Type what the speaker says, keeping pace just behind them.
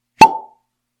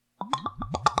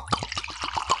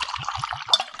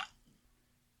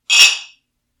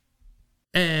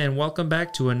and welcome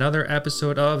back to another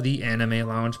episode of the Anime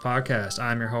Lounge podcast.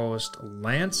 I'm your host,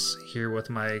 Lance, here with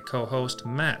my co-host,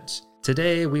 Matt.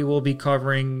 Today, we will be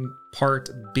covering part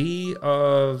B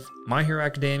of My Hero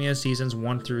Academia seasons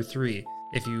 1 through 3.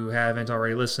 If you haven't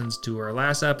already listened to our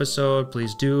last episode,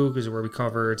 please do, because where we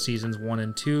covered seasons 1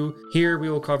 and 2. Here, we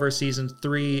will cover season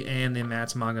 3 and the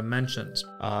Matt's manga mentions.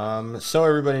 So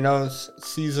everybody knows,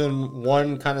 season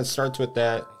 1 kind of starts with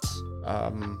that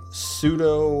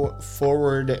pseudo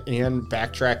forward and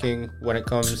backtracking when it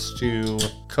comes to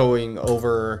going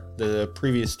over the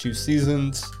previous 2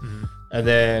 seasons. Mm-hmm. And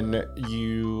then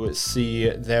you see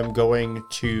them going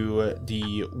to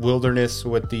the wilderness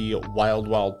with the Wild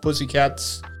Wild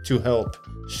Pussycats to help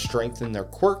strengthen their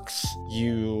quirks.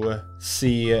 You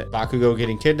see Bakugo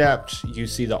getting kidnapped. You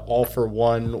see the all for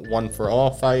one, one for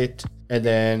all fight. And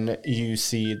then you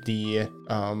see the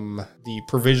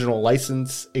provisional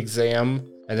license exam.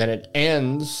 And then it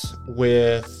ends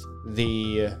with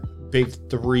the big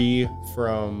 3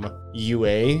 from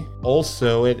UA.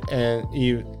 Also,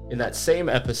 in that same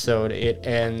episode, it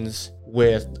ends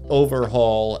with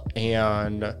Overhaul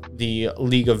and the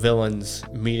League of Villains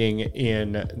meeting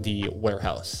in the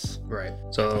warehouse. Right.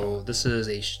 So this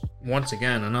is once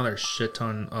again another shit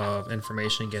ton of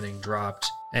information getting dropped.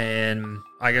 And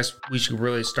I guess we should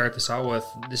really start this out with,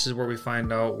 this is where we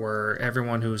find out where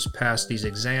everyone who's passed these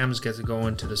exams gets to go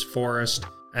into this forest.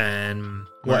 And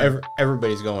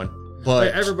everybody's going.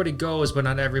 But everybody goes, but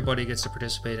not everybody gets to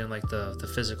participate in like the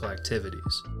physical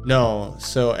activities. No,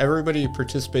 so everybody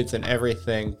participates in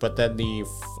everything, but then the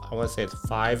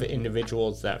 5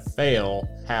 individuals that fail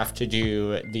have to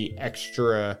do the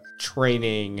extra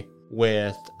training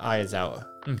with Aizawa.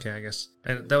 Okay, I guess.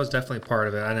 And that was definitely part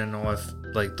of it. I didn't know if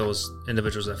like those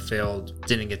individuals that failed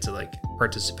didn't get to like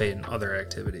participate in other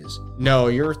activities. No,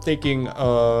 you're thinking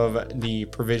of the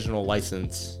provisional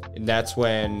license. And that's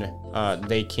when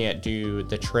they can't do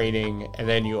the training. And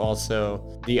then you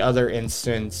also, the other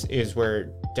instance is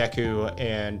where Deku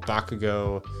and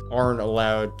Bakugo aren't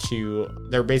allowed to,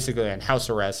 they're basically on house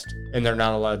arrest and they're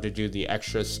not allowed to do the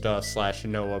extra stuff /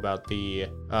 know about the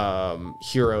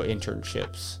hero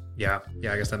internships. Yeah,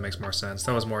 I guess that makes more sense.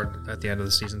 That was more at the end of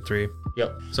the season 3.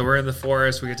 Yep. So we're in the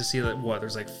forest. We get to see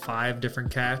there's like 5 different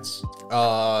cats.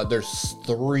 There's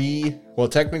 3. Well,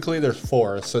 technically there's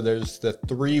 4. So there's the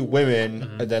 3 women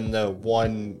and then the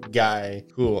 1 guy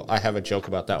who I have a joke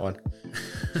about that one.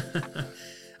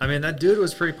 I mean, that dude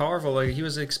was pretty powerful. Like, he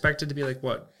was expected to be like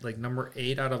number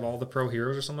 8 out of all the pro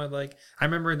heroes or something like. I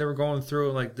remember they were going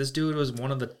through like this dude was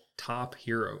one of the top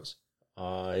heroes.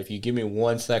 If you give me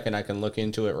 1 second, I can look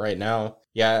into it right now.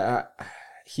 Yeah,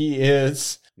 he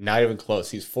is not even close.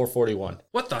 He's 441.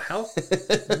 What the hell?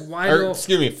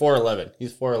 Excuse me, 411.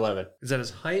 He's 411. Is that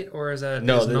his height or is that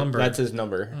his number? No, that's his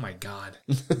number. Oh my god.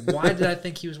 Why did I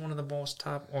think he was one of the most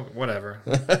top? Oh, whatever.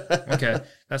 Okay,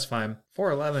 that's fine.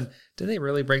 411. Did they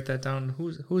really break that down?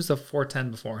 Who's the 410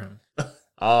 before him?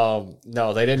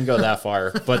 No, they didn't go that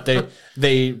far, but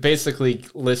they basically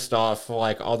list off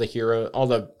like all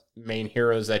the main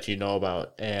heroes that you know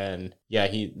about, and yeah,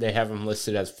 they have him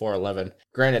listed as 411.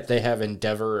 Granted, they have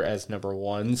Endeavor as number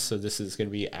 1, so this is going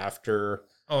to be after.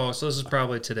 Oh, so this is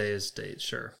probably today's date,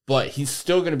 sure. But he's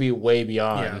still going to be way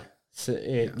beyond.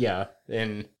 Yeah. So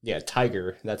and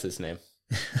Tiger, that's his name.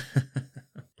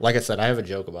 Like I said, I have a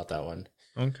joke about that one.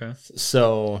 Okay.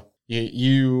 So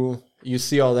you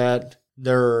see all that.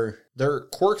 Their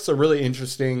quirks are really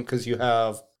interesting because you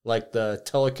have like the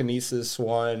telekinesis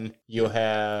one, you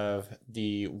have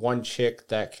the one chick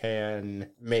that can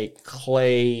make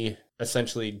clay,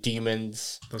 essentially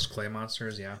demons. Those clay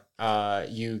monsters, yeah.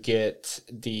 You get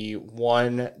the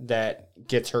one that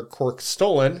gets her quirk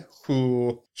stolen,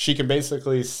 who she can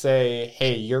basically say,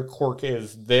 hey, your quirk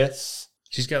is this.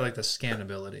 She's got like the scan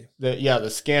ability. The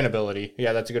scan ability.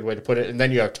 Yeah, that's a good way to put it. And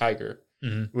then you have Tiger,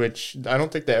 which I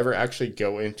don't think they ever actually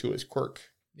go into his quirk.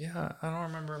 Yeah, I don't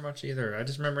remember much either. I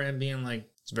just remember him being like,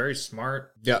 it's very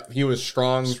smart. Yeah, he was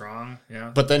strong.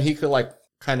 Yeah. But then he could like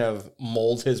kind of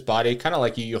mold his body, kind of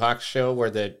like Yu Yu Hakusho, where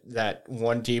that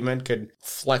one demon could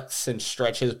flex and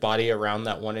stretch his body around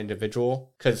that one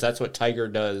individual, because that's what Tiger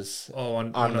does. Oh,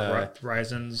 on the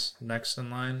Ryzen's next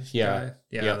in line? Yeah. Guy?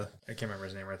 Yeah. I can't remember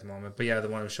his name right at the moment. But yeah, the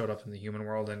one who showed up in the human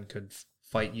world and could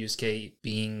fight Yusuke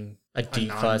being a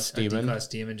D-class demon. A D-class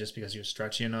demon just because he was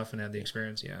stretchy enough and had the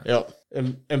experience, yeah. Yep.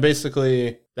 And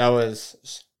basically, that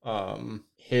was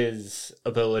his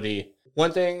ability.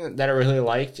 One thing that I really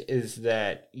liked is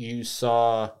that you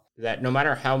saw that no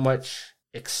matter how much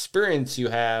experience you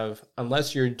have,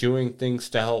 unless you're doing things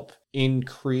to help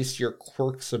increase your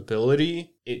quirk's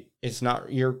ability, it is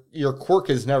not your quirk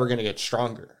is never going to get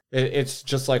stronger. It's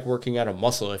just like working out a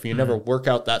muscle. If you never work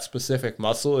out that specific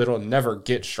muscle, it'll never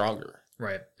get stronger.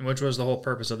 Right. Which was the whole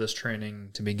purpose of this training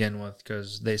to begin with,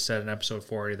 because they said in episode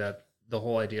 40 that the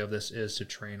whole idea of this is to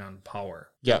train on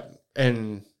power. Yeah.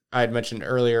 And I had mentioned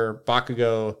earlier,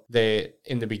 Bakugo,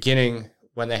 in the beginning,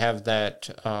 when they have that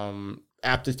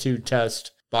aptitude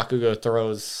test, Bakugo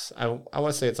throws, I want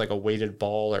to say it's like a weighted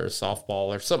ball or a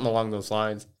softball or something along those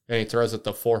lines. And he throws it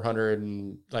to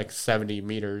 470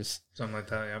 meters. Something like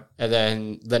that, yeah. And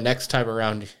then the next time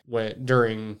around, when they're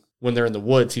in the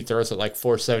woods, he throws it like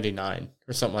 479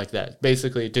 or something like that.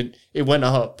 Basically, it went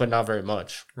up, but not very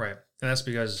much. Right. And that's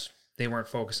because they weren't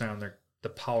focusing on the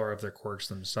power of their quirks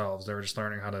themselves. They were just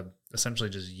learning how to essentially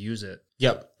just use it.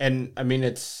 Yep. And I mean,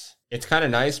 it's kind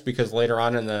of nice because later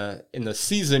on in the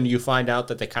season, you find out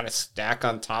that they kind of stack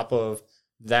on top of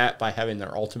that by having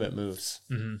their ultimate moves.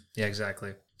 Mm-hmm. Yeah,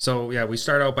 exactly. So yeah, we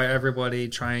start out by everybody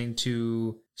trying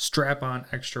to strap on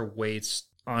extra weights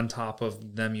on top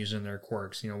of them using their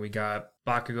quirks. We got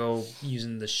Bakugo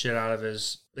using the shit out of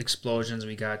his explosions.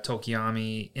 We got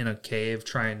Tokiyami in a cave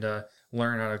trying to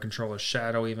learn how to control his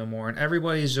shadow even more. And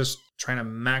everybody's just trying to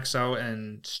max out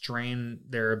and strain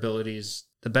their abilities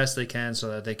the best they can so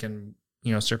that they can,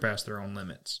 surpass their own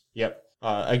limits. Yep.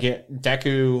 Again,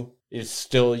 Deku is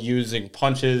still using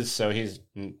punches, so he's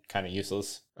kind of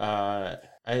useless.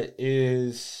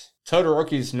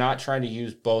 Todoroki's not trying to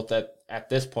use both at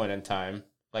this point in time,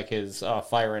 like his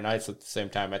fire and ice at the same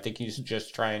time. I think he's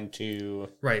just trying to...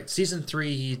 Right. Season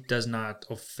 3, he does not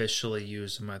officially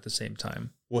use them at the same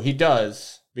time. Well, he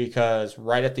does, because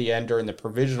right at the end during the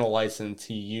provisional license,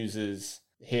 he uses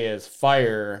his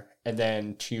fire, and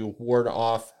then to ward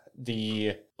off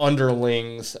the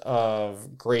underlings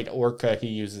of Great Orca, he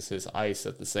uses his ice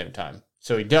at the same time.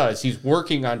 So he does. He's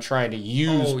working on trying to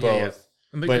use both.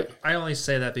 Yeah. But I only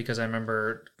say that because I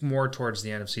remember more towards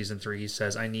the end of season 3, he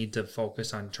says, I need to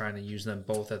focus on trying to use them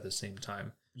both at the same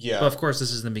time. Yeah. But of course,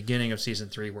 this is the beginning of season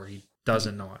 3 where he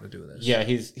doesn't know how to do this. Yeah,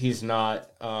 he's not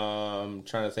trying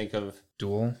to think of...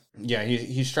 Dual? Yeah,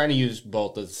 he's trying to use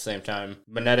both at the same time.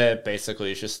 Mineta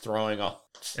basically is just throwing off...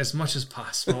 as much as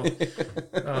possible.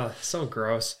 So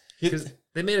gross. Because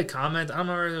they made a comment. I don't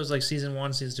remember if it was like season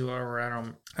 1, season 2, or I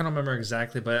don't remember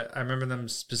exactly, but I remember them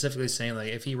specifically saying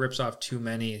like if he rips off too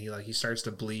many, he starts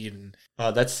to bleed. And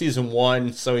that's season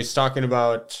 1. So he's talking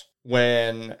about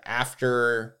when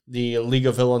after the League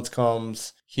of Villains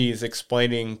comes, he's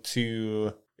explaining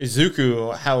to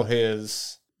Izuku how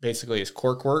his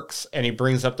quirk works, and he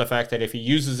brings up the fact that if he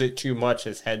uses it too much,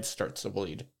 his head starts to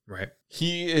bleed. Right.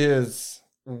 He is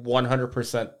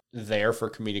 100% there for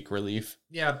comedic relief.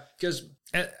 Yeah, because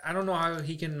I don't know how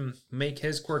he can make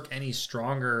his quirk any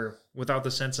stronger without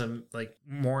the sense of like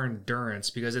more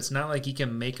endurance, because it's not like he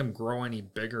can make him grow any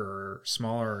bigger or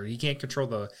smaller. He can't control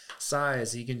the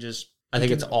size. He can just... I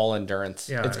think it's all endurance.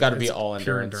 Yeah, it's got to be all endurance.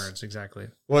 Pure endurance, exactly.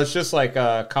 Well, it's just like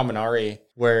Kaminari,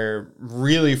 where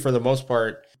really for the most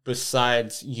part,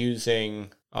 besides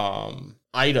using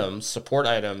support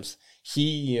items,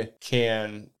 he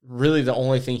can really, the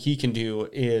only thing he can do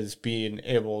is being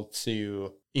able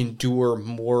to endure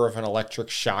more of an electric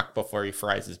shock before he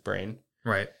fries his brain.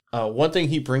 Right. One thing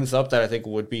he brings up that I think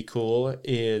would be cool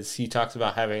is he talks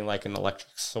about having like an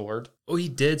electric sword. Oh, he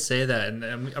did say that.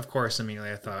 And of course,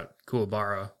 immediately I thought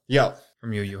Kuwabara. Yeah.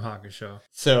 From Yu Yu Hakusho.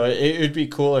 So it would be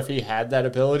cool if he had that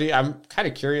ability. I'm kind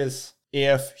of curious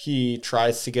if he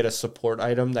tries to get a support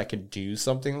item that could do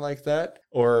something like that,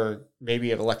 or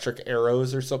maybe electric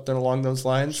arrows or something along those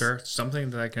lines. Sure. Something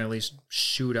that can at least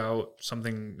shoot out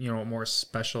something, more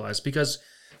specialized, because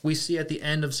we see at the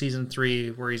end of season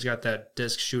 3 where he's got that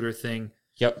disc shooter thing.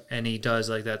 Yep. And he does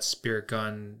like that spirit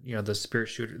gun, the spirit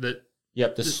shooter, the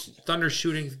thunder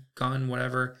shooting gun,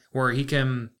 whatever, where he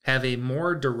can have a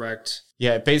more direct...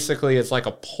 Yeah, basically it's like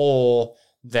a pole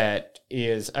that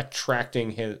is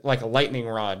attracting his, like a lightning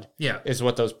rod. Yeah. Is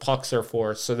what those pucks are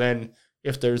for. So then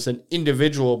if there's an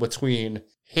individual between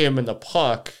him and the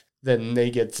puck, then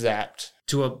they get zapped.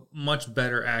 To a much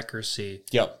better accuracy.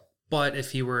 Yep. But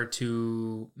if he were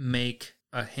to make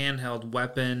a handheld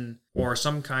weapon or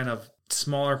some kind of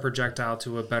smaller projectile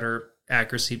to a better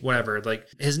accuracy, whatever, like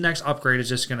his next upgrade is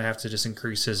just going to have to just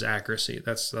increase his accuracy.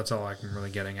 That's all I'm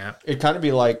really getting at. It'd kind of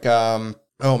be like,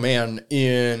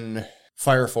 in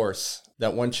Fire Force,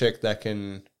 that one chick that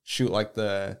can shoot like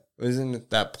isn't it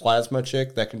that plasma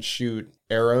chick that can shoot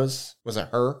arrows? Was it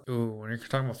her? Ooh, when you're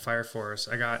talking about Fire Force,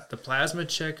 I got the plasma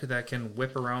chick that can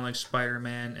whip around like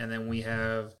Spider-Man, and then we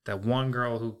have that one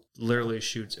girl who literally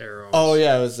shoots arrows. Oh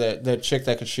yeah, it was the chick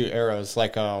that could shoot arrows.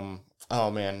 Like Oh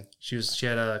man. She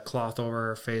had a cloth over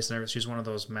her face and everything. She's one of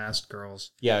those masked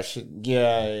girls. Yeah,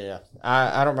 yeah.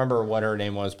 I don't remember what her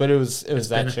name was, but it was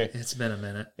that chick. It's been a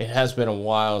minute. It has been a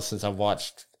while since I've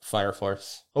watched Fire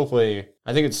Force. Hopefully,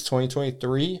 I think it's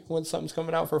 2023 when something's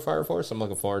coming out for Fire Force. I'm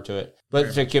looking forward to it.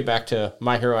 But to get back to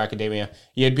My Hero Academia,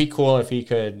 it'd be cool if he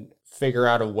could figure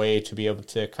out a way to be able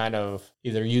to kind of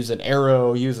either use an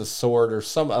arrow, use a sword, or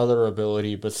some other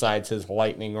ability besides his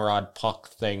lightning rod puck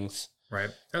things. Right.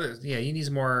 Yeah, he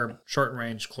needs more short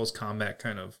range, close combat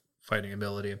kind of fighting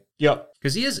ability. Yep.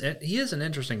 Because he is an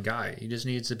interesting guy. He just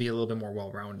needs to be a little bit more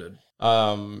well rounded.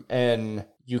 And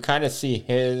you kind of see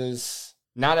his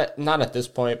not at this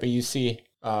point, but you see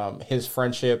his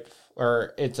friendship,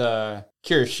 or it's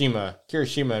Kirishima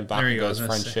and Bakugo's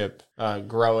friendship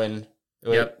growing,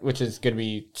 which is going to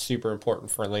be super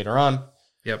important for later on.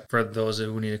 Yep. For those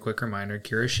who need a quick reminder,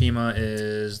 Kirishima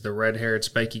is the red-haired,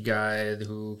 spiky guy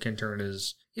who can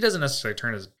he doesn't necessarily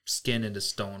turn his skin into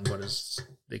stone, but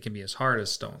they can be as hard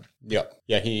as stone. Yep.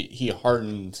 Yeah, he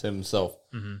hardens himself.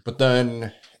 Mm-hmm. But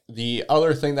then the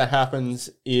other thing that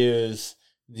happens is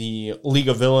the League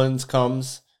of Villains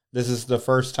comes. This is the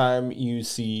first time you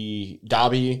see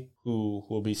Dabi, who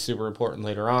will be super important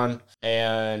later on,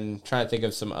 and trying to think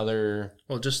of some other...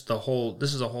 Well, just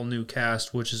this is a whole new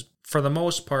cast, which is, for the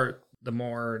most part, the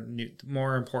more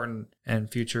important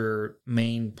and future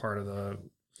main part of the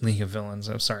League of Villains.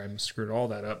 I'm sorry, I screwed all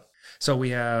that up. So we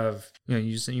have,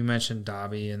 you mentioned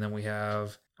Dabi, and then we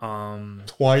have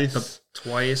Twice,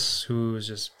 who's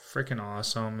just freaking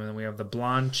awesome, and then we have the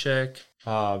blonde chick,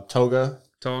 Toga,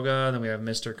 and then we have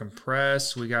Mr.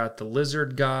 Compress. We got the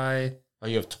lizard guy. Oh,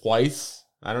 you have Twice?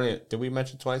 Did we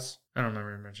mention Twice? I don't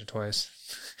remember you mentioned Twice.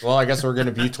 Well, I guess we're going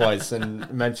to be Twice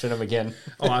and mention him again.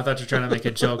 Oh, I thought you were trying to make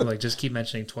a joke, like just keep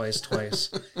mentioning Twice. Like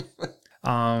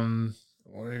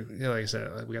I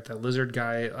said, we got that lizard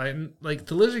guy.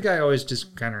 The lizard guy always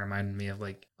just kind of reminded me of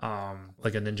like a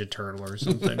Ninja Turtle or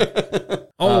something.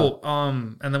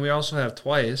 And then we also have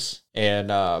Twice and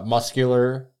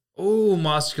Muscular. Oh,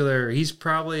 Muscular. He's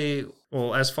probably,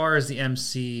 well, as far as the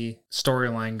MC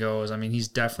storyline goes, I mean, he's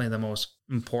definitely the most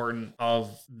important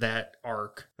of that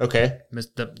arc. Okay.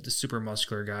 The super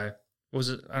muscular guy. What was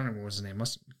it? I don't remember what his name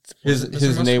was.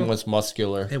 His name was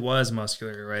Muscular. It was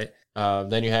Muscular, right?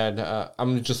 Then you had,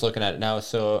 I'm just looking at it now.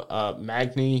 So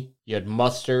Magni, you had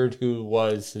Mustard, who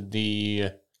was the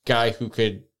guy who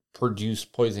could produce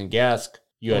poison gas.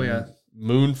 You had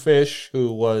Moonfish,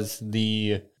 who was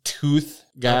the tooth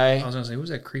guy. I was going to say, who's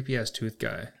that creepy ass tooth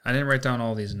guy? I didn't write down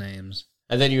all these names.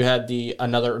 And then you had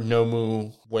another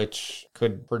Nomu, which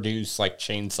could produce like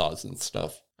chainsaws and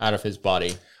stuff out of his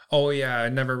body. Oh, yeah.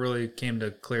 It never really came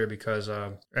to clear because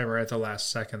right at the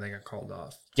last second, they got called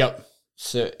off. Yep.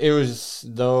 So it was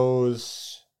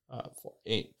those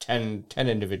 10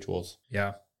 individuals.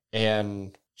 Yeah.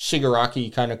 And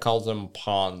Shigaraki kind of calls them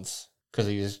pawns because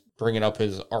he's bringing up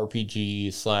his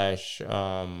RPG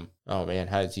 / oh man,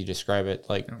 how does he describe it?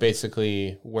 Like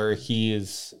basically where he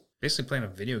is... Basically playing a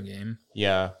video game.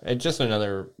 Yeah. And just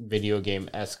another video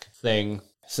game-esque thing.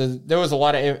 So there was a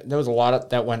lot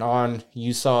that went on.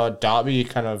 You saw Dabi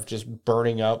kind of just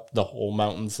burning up the whole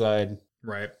mountainside.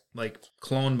 Right. Like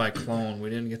clone by clone. We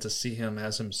didn't get to see him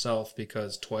as himself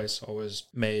because Twice always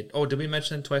made... Oh, did we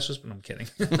mention that Twice was... I'm kidding.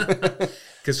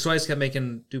 Because Twice kept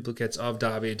making duplicates of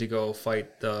Dabi to go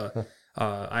fight the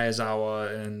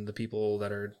Aizawa and the people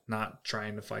that are not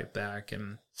trying to fight back.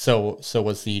 And so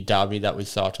was the Dabi that we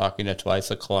saw talking to Twice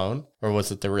a clone? Or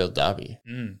was it the real Dabi?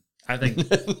 I think...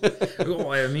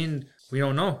 Well, I mean, we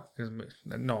don't know.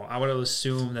 No, I would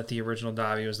assume that the original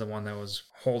Dabi was the one that was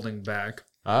holding back.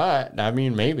 I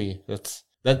mean, maybe.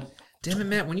 That. Damn it,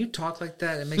 Matt, when you talk like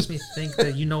that, it makes me think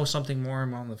that you know something more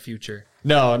about the future.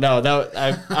 No,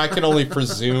 I can only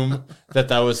presume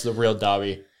that was the real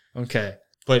Dabi. Okay.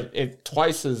 But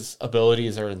Twice's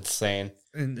abilities are insane.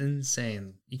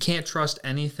 Insane. You can't trust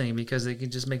anything because they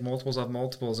can just make multiples of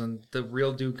multiples, and the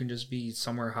real dude can just be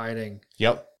somewhere hiding.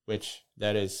 Yep, which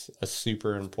that is a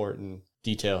super important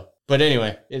detail. But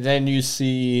anyway, then you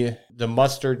see the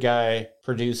Mustard guy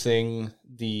producing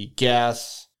the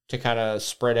gas to kind of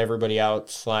spread everybody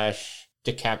out / not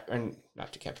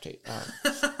decapitate.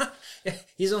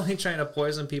 He's only trying to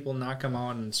poison people, knock them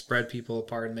out, and spread people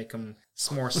apart and make them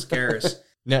more scarce.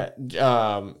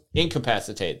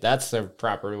 Incapacitate. That's the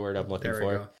proper word I'm looking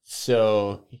for. Go.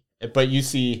 So, but you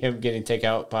see him getting taken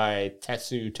out by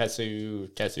Tetsu. You got a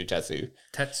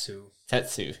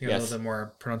little bit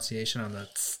more pronunciation on the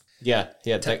Yeah.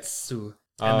 Tetsu.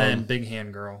 And then Big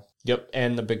Hand Girl. Yep,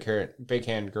 and the big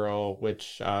hand girl,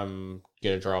 which I'm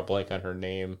gonna draw a blank on her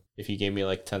name. If you gave me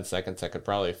like 10 seconds, I could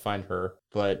probably find her.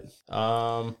 But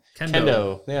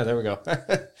Kendo. Yeah, there we go.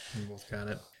 We both got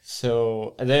it.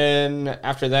 So, and then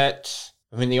after that,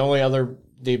 I mean,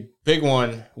 the big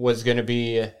one was gonna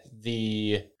be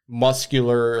the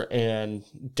Muscular and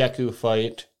Deku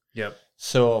fight. Yep.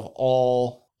 So of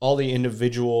all the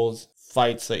individuals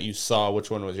fights that you saw,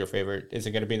 which one was your favorite? Is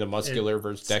it going to be the Muscular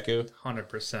versus Deku?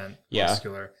 100% Yeah.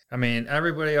 Muscular. I mean,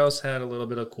 everybody else had a little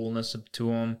bit of coolness to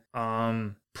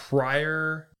them.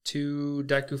 Prior to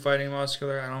Deku fighting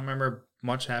Muscular, I don't remember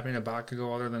much happening to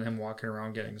Bakugo other than him walking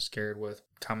around getting scared with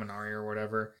Kaminari or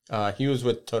whatever. He was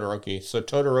with Todoroki. So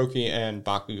Todoroki and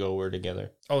Bakugo were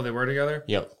together. Oh, they were together?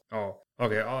 Yep. Oh,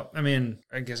 okay. I mean,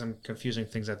 I guess I'm confusing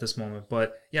things at this moment,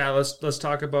 but yeah, let's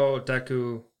talk about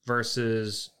Deku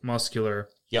versus Muscular.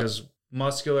 Yep. Because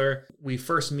Muscular, we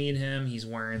first meet him, he's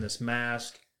wearing this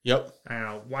mask. Yep. I don't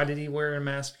know. Why did he wear a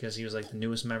mask? Because he was like the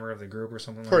newest member of the group or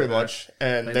something Pretty like that? much.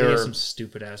 And Like, there they had were some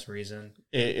stupid ass reason.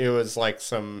 it was like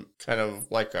some kind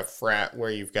of like a frat where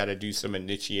you've got to do some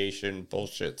initiation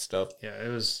bullshit stuff. Yeah, it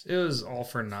was all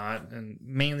for naught, and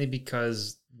mainly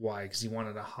because why? Because he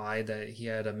wanted to hide that he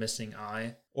had a missing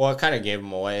eye. Well, it kind of gave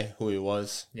him away who he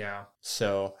was. Yeah.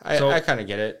 So I kind of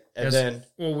get it. And then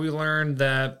we learned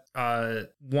that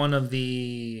one of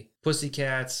the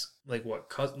Pussycats, like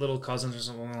little cousins or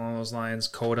something along those lines,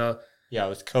 Coda. Yeah, it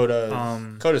was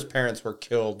Coda. Coda's parents were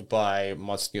killed by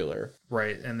Muscular.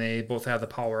 Right, and they both have the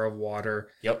power of water.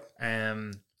 Yep.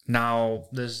 And now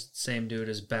this same dude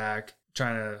is back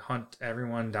trying to hunt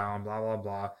everyone down, blah, blah,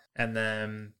 blah. And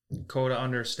then Coda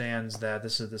understands that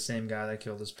this is the same guy that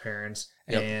killed his parents.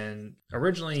 Yep. And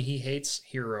originally he hates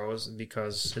heroes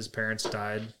because his parents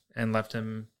died and left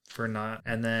him for naught.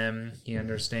 And then he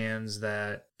understands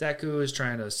that Deku is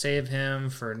trying to save him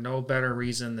for no better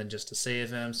reason than just to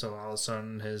save him. So all of a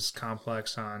sudden his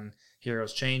complex on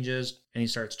heroes changes and he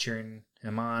starts cheering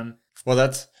him on. Well,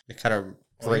 it kind of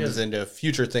brings into a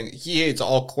future thing. He hates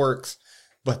all quirks,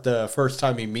 but the first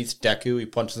time he meets Deku, he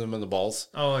punches him in the balls.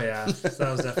 Oh, yeah. That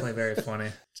was definitely very funny.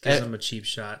 Gives him a cheap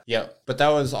shot. Yeah, but that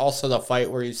was also the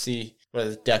fight where you see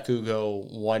Deku go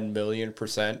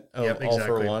 1,000,000% of all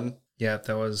for one. Yeah,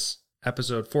 that was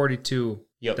episode 42.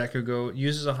 Yep. Deku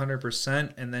uses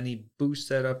 100%, and then he boosts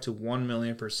that up to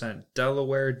 1,000,000%.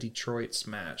 Delaware Detroit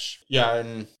Smash. Yeah,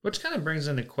 and which kind of brings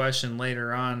into question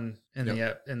later on in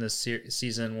the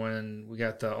season when we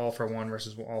got the All for One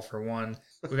versus All for One.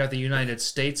 We got the United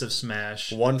States of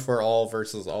Smash. One for all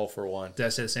versus all for one. Did I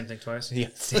say the same thing twice?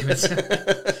 Yes. Damn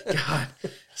it. God,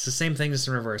 it's the same thing, just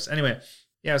in reverse. Anyway,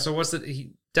 yeah. So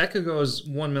Deku goes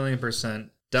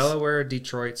 1,000,000%. Delaware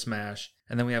Detroit Smash,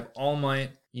 and then we have All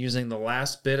Might using the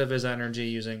last bit of his energy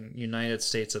using United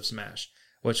States of Smash,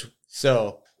 which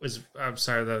I'm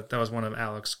sorry, that was one of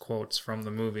Alex's quotes from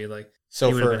the movie. Like, he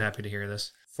would have been happy to hear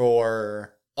this.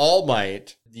 For All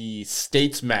Might, the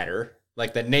states matter,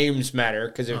 like the names matter,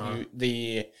 because if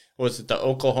the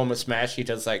Oklahoma Smash, he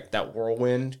does like that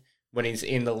whirlwind when he's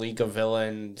in the League of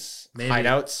Villains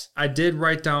hideouts. I did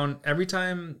write down every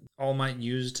time All Might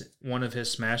used one of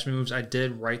his Smash moves. I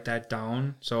did write that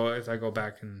down, so if I go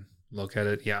back and look at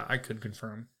it, yeah, I could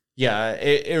confirm. Yeah,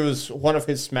 it was one of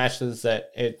his smashes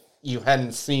that you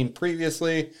hadn't seen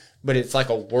previously, but it's like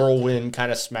a whirlwind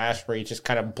kind of smash where he just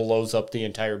kind of blows up the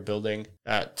entire building.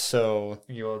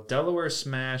 Delaware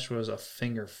Smash was a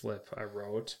finger flip, I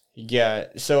wrote. Yeah,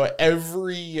 so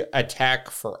every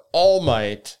attack for All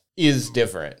Might is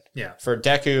different. Yeah. For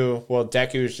Deku,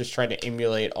 Deku is just trying to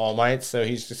emulate All Might, so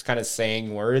he's just kind of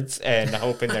saying words and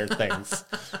hoping they're things.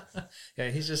 Yeah,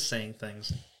 he's just saying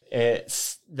things.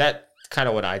 It's that kind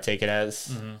of what I take it as.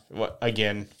 Mm-hmm.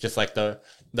 Again, just like the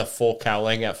full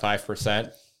cowling at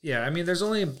 5%. Yeah, I mean, there's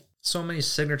only so many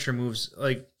signature moves.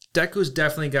 Like, Deku's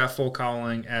definitely got full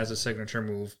cowling as a signature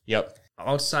move. Yep.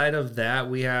 Outside of that,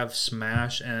 we have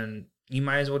Smash, and you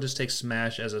might as well just take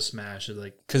Smash as a Smash.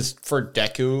 Because for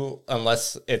Deku,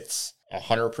 unless it's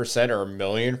 100% or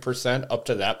 1,000,000% up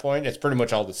to that point, it's pretty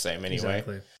much all the same anyway.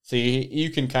 Exactly. So you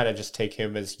can kind of just take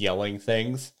him as yelling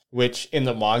things, which in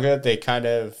the manga, they kind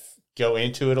of go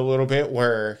into it a little bit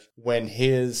where when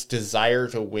his desire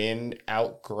to win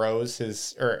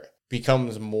outgrows or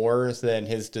becomes more than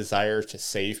his desire to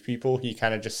save people, he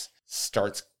kind of just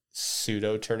starts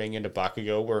pseudo turning into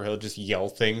Bakugo where he'll just yell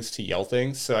things.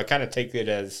 So I kind of take it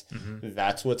as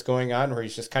that's what's going on, where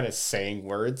he's just kind of saying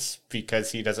words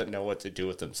because he doesn't know what to do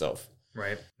with himself.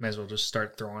 Right. Might as well just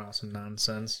start throwing out some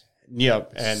nonsense.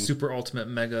 Yep. And Super Ultimate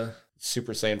Mega.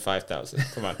 Super Saiyan 5000.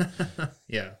 Come on.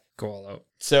 Yeah. Go all out.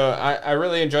 So I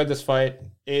really enjoyed this fight.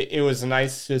 It was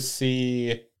nice to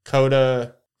see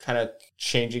Coda kind of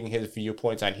changing his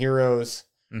viewpoints on heroes.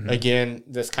 Mhm. Again,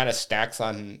 this kind of stacks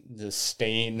on the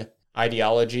Stain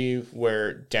ideology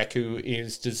where Deku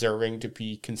is deserving to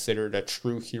be considered a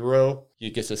true hero.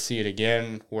 You get to see it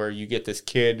again where you get this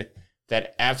kid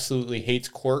that absolutely hates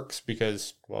quirks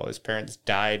because, well, his parents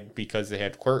died because they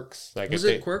had quirks. Like, Was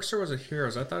it quirks or was it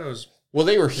heroes? I thought it was... Well,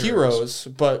 they were heroes,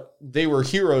 but they were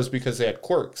heroes because they had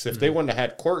quirks. If they wouldn't have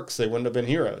had quirks, they wouldn't have been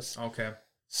heroes. Okay.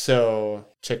 So,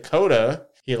 Chakotay,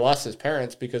 he lost his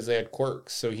parents because they had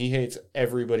quirks. So, he hates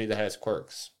everybody that has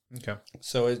quirks. Okay.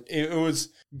 So, it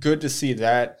was good to see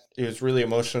that. It was really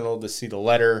emotional to see the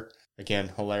letter.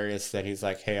 Again, hilarious that he's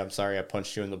like, hey, I'm sorry I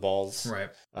punched you in the balls. Right.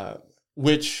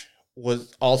 Which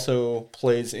was also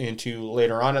plays into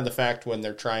later on in the fact when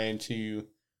they're trying to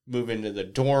move into the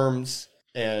dorms.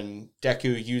 And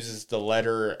Deku uses the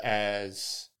letter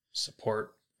as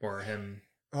Support for him.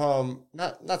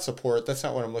 not support. That's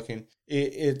not what I'm looking.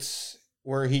 It's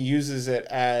where he uses it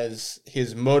as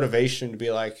his motivation to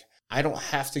be like, I don't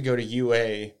have to go to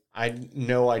UA. I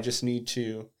know I just need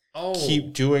to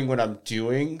keep doing what I'm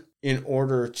doing in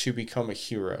order to become a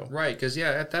hero. Right, because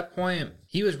at that point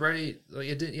he was ready. Like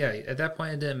at that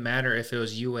point it didn't matter if it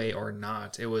was UA or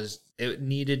not. It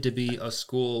needed to be a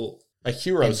school. A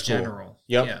hero in school. General.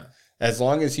 Yep. Yeah. As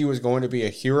long as he was going to be a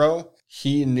hero,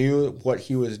 he knew what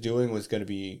he was doing was going to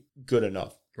be good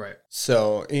enough. Right.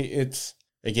 So it's,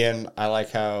 again, I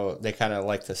like how they kind of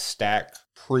like to stack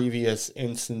previous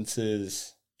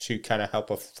instances to kind of help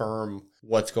affirm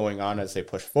what's going on as they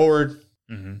push forward.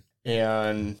 Mm-hmm.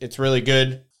 And it's really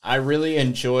good. I really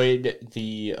enjoyed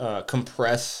the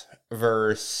Compress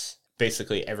versus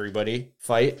basically everybody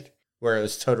fight, where it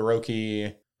was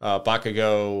Todoroki,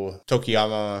 Bakugo,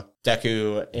 Tokiyama,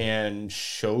 Deku, and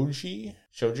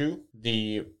Shoju,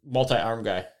 the multi-arm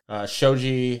guy.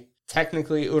 Shoji,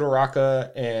 technically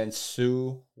Uraraka and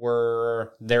Sue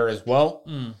were there as well.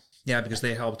 Yeah, because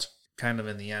they helped kind of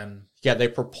in the end. Yeah, they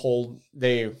propelled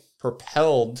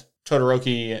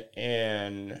Todoroki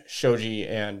and Shoji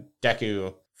and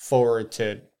Deku forward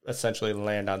to essentially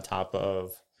land on top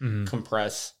of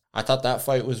Compress. I thought that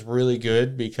fight was really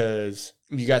good because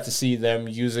you got to see them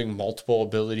using multiple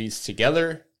abilities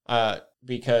together.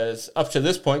 Because up to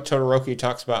this point, Todoroki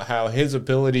talks about how his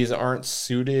abilities aren't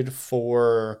suited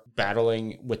for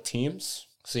battling with teams.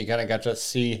 So you kind of got to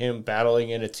see him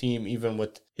battling in a team, even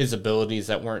with his abilities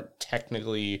that weren't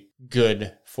technically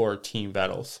good for team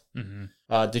battles.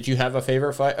 Mm-hmm. Did you have a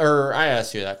favorite fight? Or I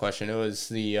asked you that question. It was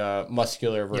the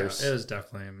muscular verse. Yeah, it was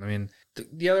definitely. I mean,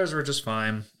 the others were just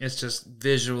fine. It's just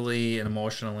visually and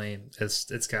emotionally,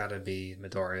 it's got to be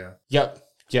Midoriya. Yep.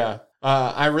 Yeah.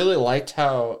 I really liked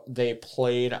how they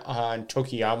played on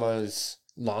Tokiyama's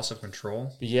loss of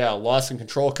control. Yeah, loss of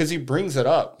control, because he brings it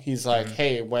up. He's like,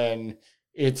 hey, when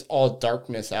it's all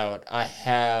darkness out, I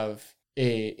have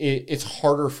it's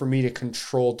harder for me to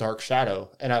control Dark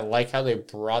Shadow. And I like how they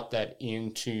brought that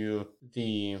into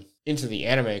the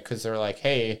anime, because they're like,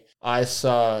 hey, I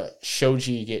saw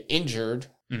Shoji get injured.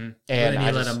 And then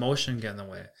you let emotion get in the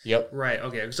way. Yep. Right.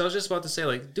 Okay. Because I was just about to say,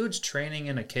 like, dude's training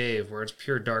in a cave where it's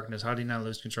pure darkness. How do you not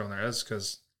lose control in there? That's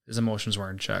because his emotions were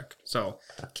in check. So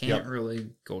can't really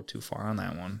go too far on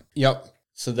that one. Yep.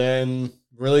 So then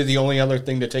really the only other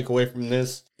thing to take away from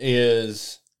this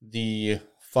is the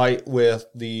fight with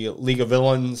the League of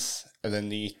Villains, and then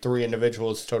the three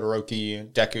individuals,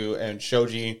 Todoroki, Deku, and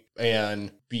Shoji.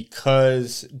 And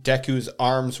because Deku's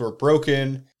arms were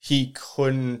broken, he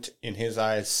couldn't, in his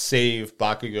eyes, save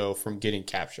Bakugo from getting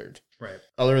captured. Right.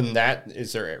 Other than that,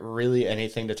 is there really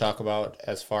anything to talk about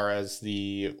as far as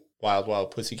the Wild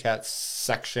Wild Pussycats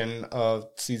section of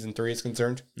Season 3 is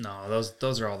concerned? No,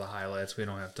 those are all the highlights. We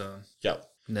don't have to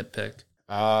nitpick.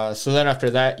 So then after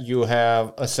that, you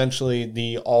have essentially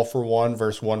the All for One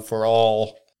versus One for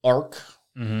All arc.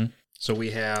 Mm-hmm. So we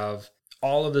have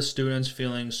all of the students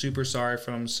feeling super sorry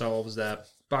for themselves that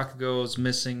Bakugo's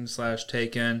missing /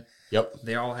 taken. Yep.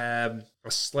 They all have a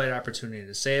slight opportunity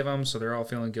to save him, so they're all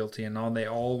feeling guilty, and they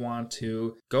all want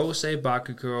to go save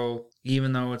Bakugo,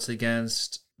 even though it's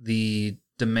against the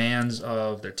demands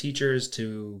of their teachers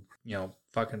to,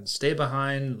 fucking stay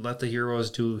behind, let the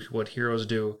heroes do what heroes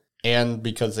do. And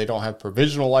because they don't have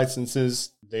provisional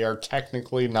licenses, they are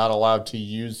technically not allowed to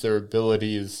use their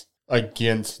abilities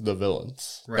against the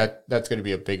villains. Right. That's going to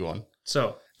be a big one.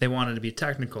 So they wanted to be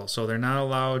technical. So they're not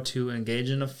allowed to engage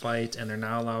in a fight, and they're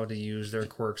not allowed to use their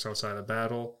quirks outside of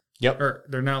battle. Yep. Or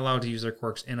they're not allowed to use their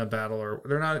quirks in a battle, or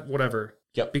they're not, whatever.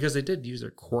 Yep. Because they did use their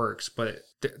quirks, but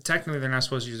technically they're not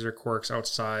supposed to use their quirks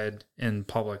outside in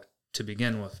public to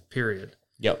begin with, period.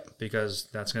 Yep. Because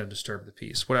that's going to disturb the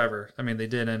peace. Whatever. I mean, they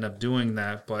did end up doing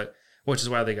that, but which is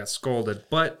why they got scolded.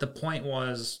 But the point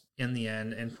was, in the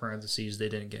end, in parentheses, they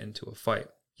didn't get into a fight.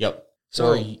 Yep.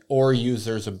 So, or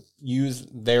use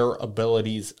their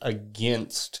abilities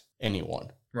against anyone.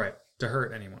 right, to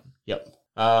hurt anyone. Yep.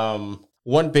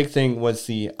 One big thing was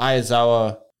the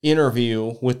Aizawa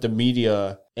interview with the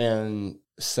media and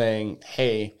saying,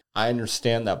 hey, I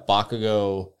understand that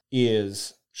Bakugo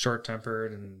is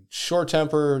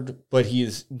short-tempered, but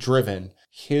he's driven.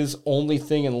 His only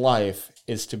thing in life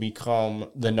is to become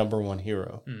the number one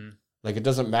hero. Mm. Like, it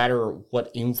doesn't matter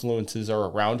what influences are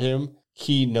around him.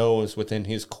 He knows within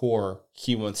his core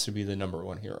he wants to be the number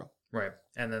one hero. Right.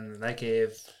 And then that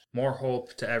gave more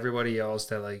hope to everybody else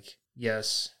that, like,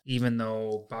 yes, even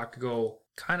though Bakugo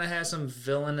kind of has some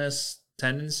villainous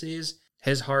tendencies,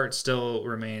 his heart still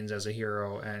remains as a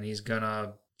hero, and he's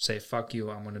gonna say, fuck you,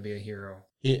 I'm gonna be a hero.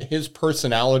 His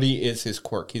personality is his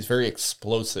quirk. He's very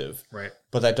explosive. Right.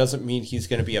 But that doesn't mean he's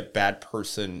gonna be a bad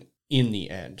person in the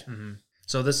end. Mm-hmm.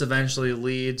 So this eventually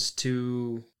leads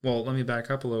to, well, let me back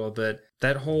up a little bit.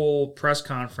 That whole press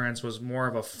conference was more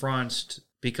of a front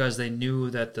because they knew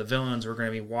that the villains were going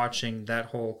to be watching that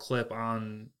whole clip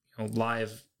on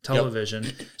live television.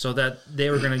 Yep. So that they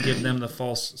were going to give them the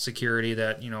false security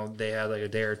that, they had like a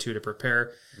day or two to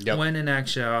prepare. Yep. When in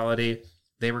actuality,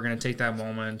 they were going to take that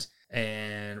moment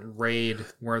and raid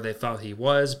where they thought he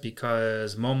was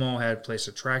because Momo had placed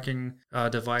a tracking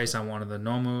device on one of the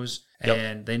Nomus,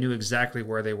 and they knew exactly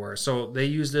where they were. So they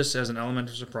used this as an element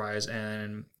of surprise,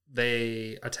 and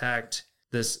they attacked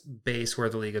this base where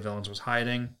the League of Villains was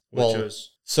hiding,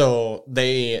 So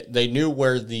they knew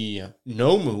where the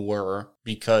Nomu were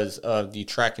because of the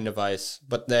tracking device,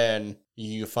 but then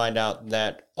you find out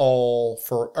that All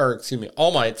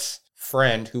Might's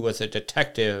friend, who was a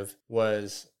detective,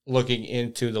 was looking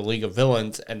into the League of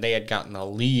Villains, and they had gotten a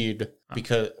lead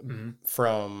because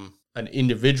from an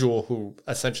individual who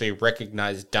essentially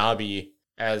recognized Dabi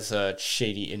as a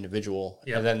shady individual.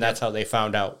 Yep. And then that's how they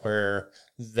found out where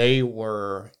they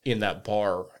were in that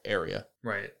bar area.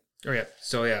 Right. Oh, yeah.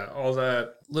 So, yeah, all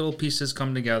the little pieces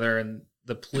come together, and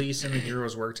the police and the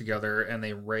heroes work together, and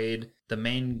they raid the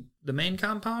main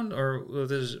compound, or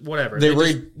there's whatever.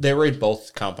 They raid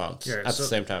both compounds at the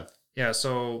same time. Yeah,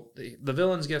 so the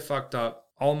villains get fucked up.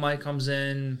 All Might comes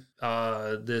in,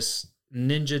 this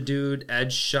ninja dude,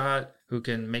 Edge Shot, who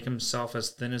can make himself as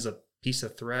thin as a piece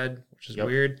of thread, which is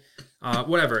weird.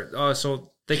 Whatever.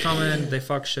 So they come in, they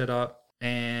fuck shit up,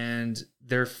 and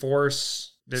they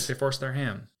force their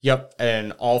hand. Yep,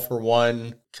 and All For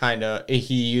One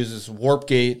he uses Warp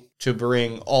Gate to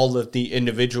bring all of the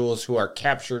individuals who are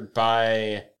captured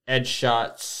by Edge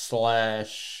Shot /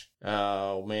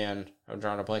 oh man, I'm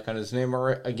drawing a blank on his name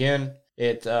again.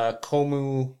 It's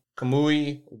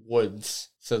Kamui Woods.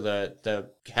 So the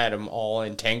had them all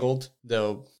entangled.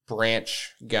 The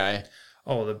branch guy.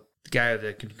 Oh, the guy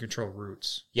that can control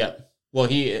roots. Yep. Well,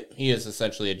 he is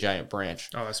essentially a giant branch.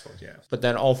 Oh, I suppose, yeah. But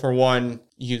then All For One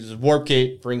uses Warp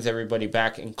Gate, brings everybody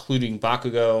back, including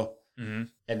Bakugo. Mm-hmm.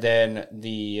 And then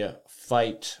the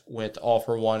fight with All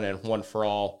For One and One For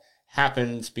All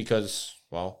happens because,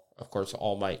 well, of course,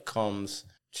 All Might comes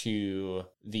to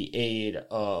the aid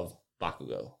of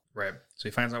Bakugo. Right. So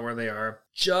he finds out where they are.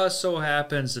 Just so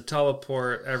happens to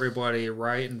teleport everybody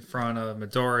right in front of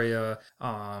Midoriya.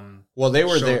 Well, they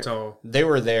were Shoto. They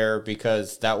were there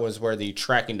because that was where the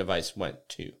tracking device went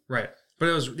to. Right.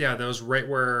 But that was right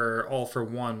where All For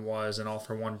One was, and All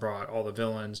For One brought all the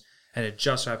villains, and it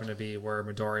just happened to be where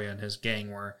Midoriya and his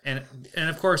gang were. And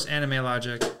of course, anime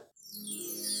logic.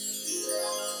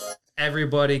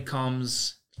 Everybody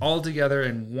comes all together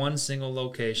in one single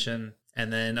location.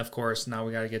 And then, of course, now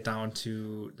we got to get down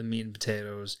to the meat and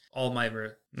potatoes. All Might,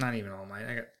 not even All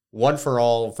Might. One For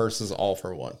All versus All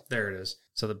For One. There it is.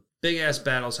 So the big-ass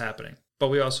battle's happening. But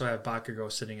we also have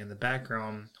Bakugo sitting in the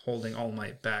background, holding All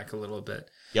Might back a little bit.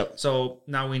 Yep. So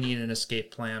now we need an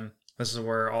escape plan. This is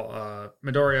where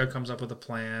Midoriya comes up with a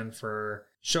plan for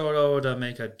Shoto to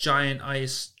make a giant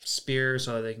ice spear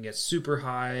so that they can get super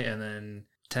high, and then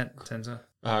Tenza?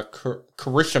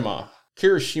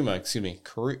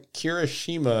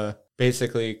 Kirishima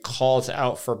basically calls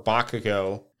out for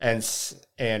Bakugo,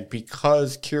 and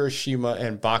because Kirishima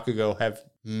and Bakugo have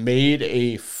made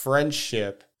a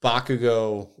friendship,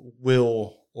 Bakugo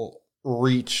will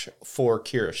reach for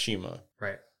Kirishima.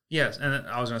 Right. Yes, and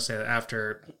I was going to say that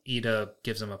after Ida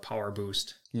gives him a power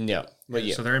boost. Yeah. But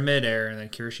yeah. So they're in midair, and then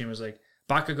Kirishima's like,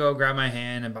 Bakugo, grab my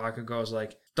hand, and Bakugo's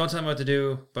like, don't tell me what to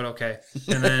do, but okay.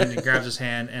 And then he grabs his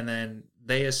hand, and then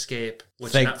they escape.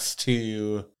 Thanks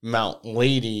to Mount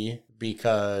Lady,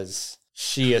 because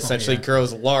she essentially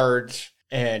grows large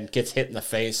and gets hit in the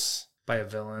face. By a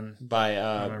villain. I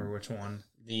don't remember which one.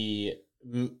 the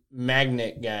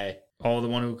magnet guy. Oh, the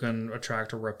one who can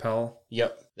attract or repel.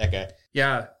 Yep, that guy.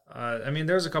 Yeah. I mean,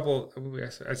 there's a couple.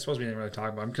 I suppose we didn't really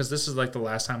talk about him because this is like the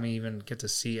last time we even get to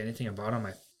see anything about him,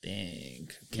 I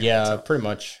think. Yeah, pretty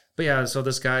much. But yeah, so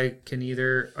this guy can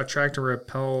either attract or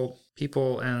repel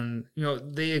people, and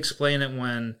they explain it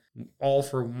when All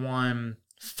for One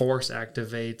force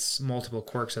activates multiple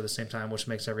quirks at the same time, which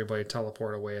makes everybody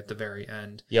teleport away at the very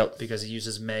end. Yep. Because he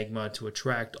uses magma to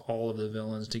attract all of the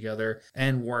villains together,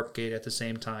 and Warp Gate at the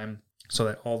same time, so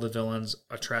that all the villains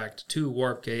attract to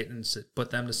Warp Gate and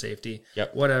put them to safety.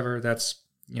 Yep. Whatever. That's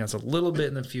it's a little bit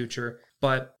in the future,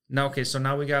 but now so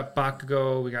now we got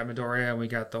Bakugo, we got Midoriya, and we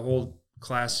got the whole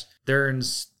class. They're in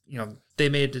they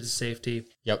made it to safety.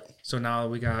 Yep. So now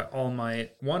we got All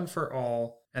Might, One for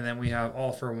All, and then we have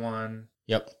All for One.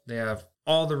 Yep. They have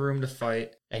all the room to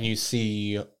fight. And you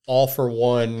see All for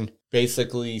One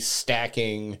basically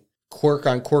stacking quirk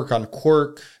on quirk on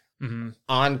quirk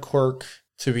on quirk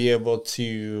to be able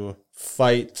to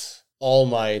fight All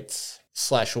Might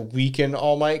 / weaken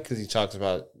All Might, because he talks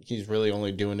about he's really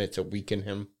only doing it to weaken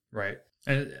him. Right.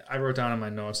 And I wrote down in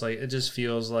my notes, like, it just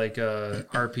feels like a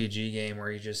RPG game where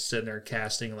you're just sitting there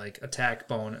casting like attack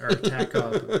bone or attack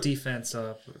up, defense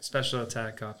up, special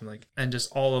attack up, and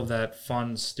just all of that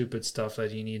fun, stupid stuff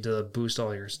that you need to boost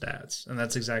all your stats. And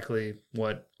that's exactly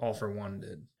what All for One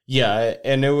did. Yeah,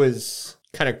 and it was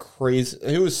kind of crazy.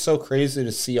 It was so crazy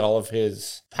to see all of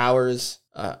his powers.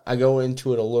 I'll go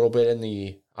into it a little bit in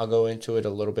the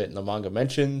manga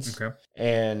mentions. Okay.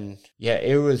 And yeah,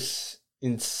 it was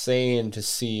insane to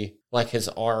see like his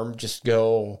arm just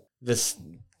go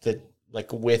the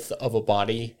width of a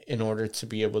body in order to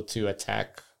be able to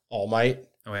attack All Might.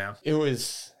 Oh yeah. It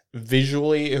was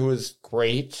visually, it was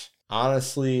great.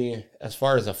 Honestly, as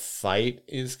far as a fight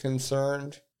is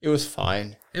concerned, it was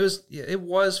fine. It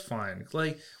was fine.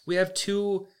 Like, we have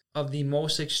two of the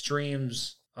most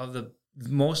extremes of the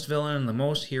most villain and the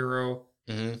most hero.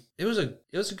 Mm-hmm. It was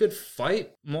a good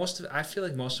fight. I feel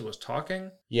like most of it was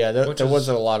talking. Yeah, there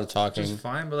wasn't a lot of talking. Which was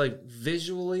fine, but like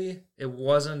visually, it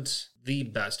wasn't the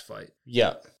best fight.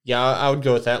 Yeah, I would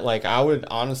go with that. Like, I would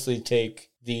honestly take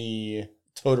the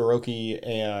Todoroki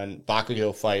and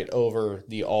Bakugo fight over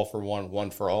the All for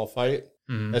One for All fight.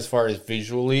 Mm-hmm. As far as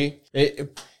visually,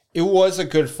 it was a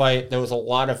good fight. There was a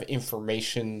lot of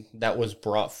information that was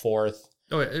brought forth.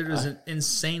 Oh, it was an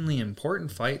insanely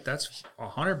important fight. That's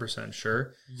 100%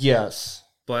 sure. Yes.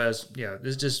 But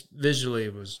this just visually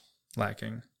was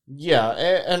lacking.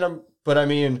 Yeah, but I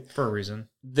mean, for a reason.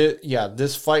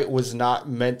 This fight was not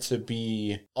meant to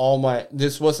be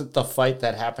this wasn't the fight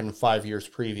that happened 5 years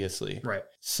previously. Right.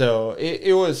 So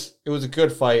it was a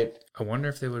good fight. I wonder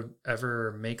if they would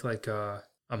ever make like a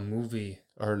movie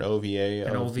or an OVA.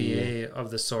 An OVA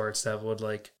of the sorts that would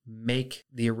like make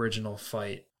the original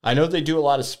fight. I know they do a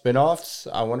lot of spin-offs.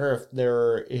 I wonder if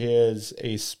there is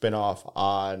a spin-off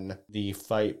on the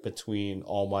fight between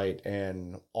All Might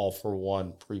and All for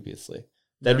One previously.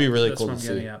 That'd be really cool to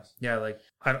see. Yeah, like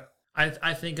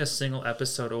I think a single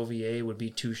episode OVA would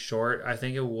be too short. I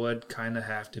think it would kind of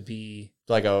have to be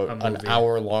like an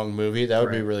hour-long movie. That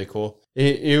would be really cool.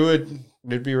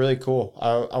 It'd be really cool.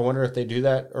 I wonder if they do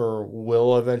that or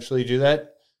will eventually do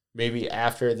that. Maybe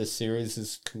after the series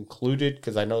is concluded,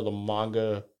 because I know the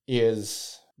manga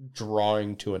is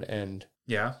drawing to an end.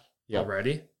 Yeah?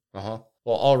 Already? Uh-huh.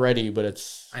 Well, already, but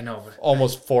it's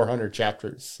almost 400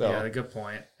 chapters. So. Yeah, good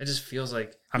point. It just feels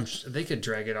like they could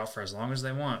drag it out for as long as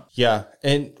they want. Yeah,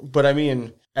 but I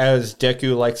mean, as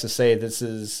Deku likes to say, this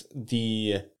is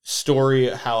the story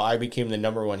how I became the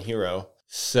number one hero.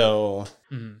 So,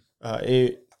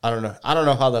 I don't know. I don't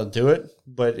know how they'll do it,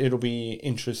 but it'll be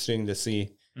interesting to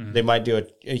see. Mm-hmm. They might do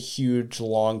a huge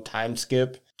long time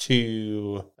skip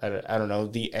to, I don't know,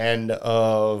 the end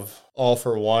of All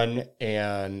for One,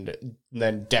 and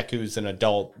then Deku's an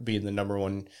adult being the number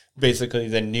one, basically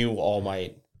the new All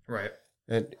Might. Right.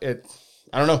 I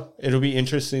don't know. It'll be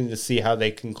interesting to see how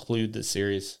they conclude the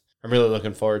series. I'm really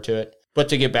looking forward to it. But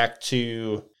to get back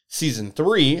to season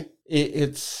 3,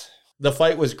 the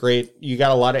fight was great. You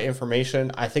got a lot of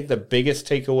information. I think the biggest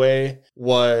takeaway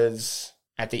was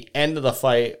at the end of the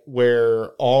fight where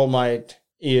All Might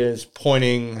is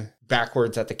pointing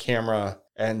backwards at the camera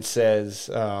and says,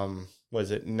 was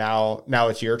it now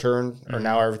it's your turn, or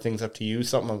now everything's up to you?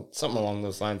 Something along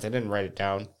those lines. I didn't write it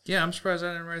down. Yeah, I'm surprised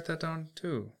I didn't write that down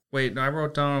too. Wait, no, I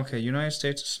wrote down, okay, United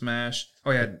States of Smash.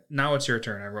 Oh yeah, now it's your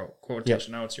turn. I wrote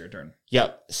quotation, Now it's your turn.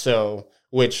 Yep. So,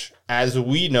 which, as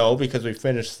we know, because we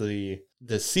finished the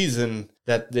season,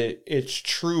 that its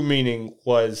true meaning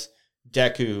was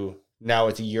Deku, now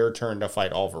it's your turn to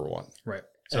fight All for One. Right.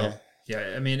 So,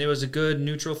 Yeah, I mean, it was a good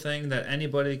neutral thing that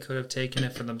anybody could have taken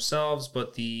it for themselves,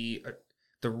 but the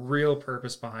real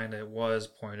purpose behind it was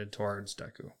pointed towards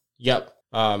Deku. Yep.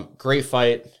 Great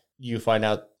fight. You find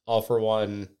out All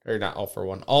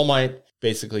Might,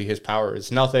 basically his power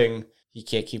is nothing. He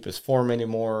can't keep his form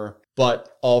anymore.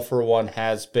 But All For One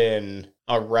has been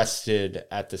arrested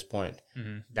at this point.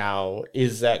 Mm-hmm. Now,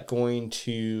 is that going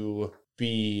to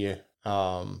be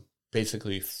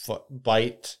basically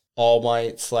bite All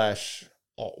Might /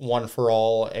 One For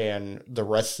All and the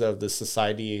rest of the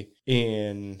society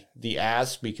in the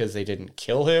ass because they didn't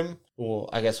kill him? Well,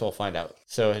 I guess we'll find out.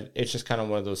 So it's just kind of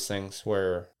one of those things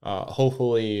where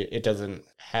hopefully it doesn't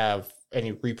have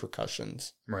any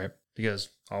repercussions. Right. Because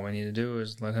all we need to do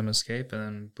is let him escape and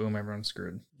then boom, everyone's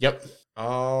screwed. Yep.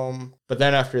 But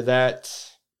then after that,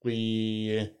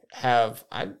 we have,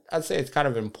 I'd say it's kind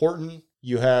of important.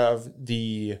 You have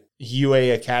the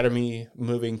UA Academy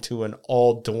moving to an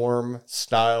all-dorm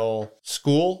style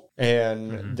school,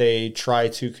 and they try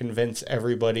to convince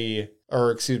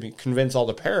convince all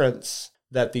the parents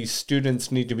that these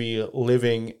students need to be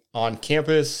living on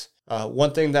campus.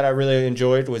 One thing that I really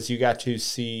enjoyed was you got to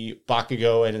see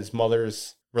Bakugo and his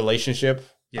mother's relationship.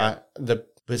 Yeah.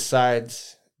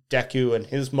 Besides Deku and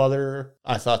his mother,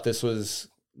 I thought this was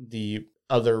the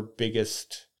other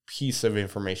biggest piece of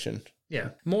information. Yeah.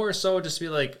 More so just to be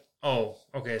like, oh,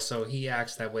 okay, so he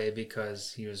acts that way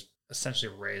because he was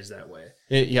essentially raised that way.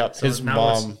 Yep. So his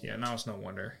mom. Now it's no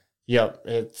wonder. Yep.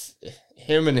 It's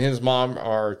him and his mom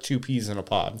are two peas in a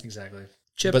pod. Exactly.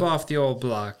 Chip off the old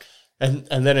block. And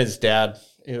then his dad.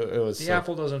 It was the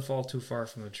apple doesn't fall too far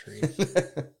from the tree.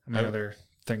 How many other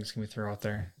things can we throw out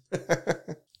there?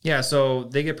 Yeah, so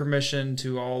they get permission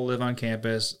to all live on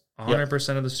campus.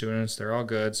 100% of the students, they're all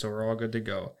good, so we're all good to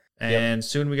go. And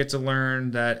soon we get to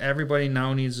learn that everybody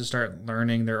now needs to start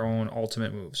learning their own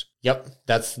ultimate moves. Yep,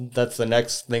 that's the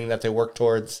next thing that they work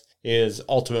towards is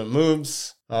ultimate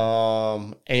moves.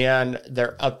 And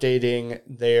they're updating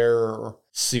their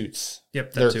suits.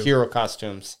 Yep, their hero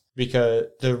costumes. Because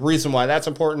the reason why that's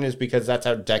important is because that's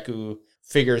how Deku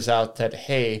figures out that,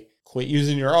 hey, quit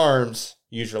using your arms,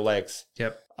 use your legs.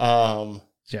 Yep.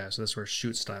 Yeah, so that's where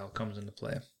shoot style comes into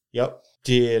play. Yep.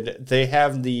 Did they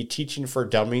have the teaching for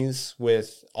dummies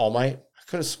with All Might? I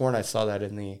could have sworn I saw that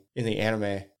in the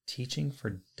anime. Teaching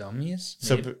for dummies?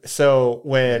 So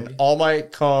when All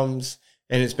Might comes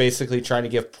and is basically trying to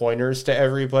give pointers to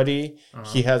everybody,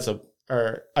 he has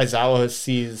Aizawa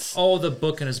sees... Oh, the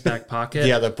book in his back pocket?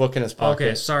 Yeah, the book in his pocket.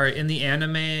 Okay, sorry. In the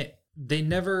anime, they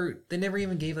never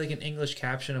even gave like an English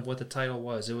caption of what the title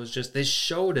was. It was just, they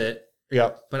showed it.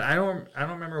 Yeah. But I don't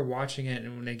remember watching it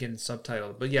when they get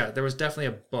subtitled. But yeah, there was definitely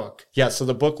a book. Yeah, so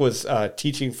the book was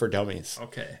Teaching for Dummies.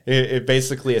 Okay. It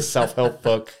basically a self-help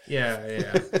book. Yeah.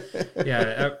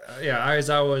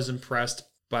 Aizawa was impressed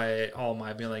by All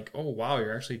Might being like, oh, wow,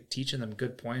 you're actually teaching them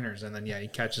good pointers. And then, he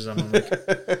catches them and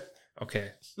like...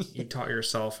 Okay, you taught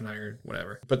yourself, now you're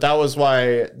whatever. But that was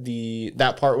why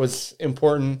that part was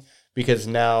important, because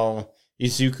now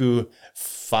Izuku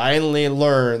finally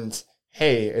learns,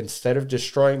 hey, instead of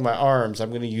destroying my arms, I'm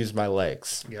going to use my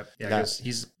legs. Yep. Yeah, because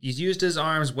he's used his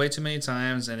arms way too many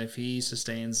times, and if he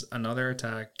sustains another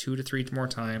attack 2 to 3 more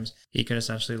times, he can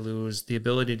essentially lose the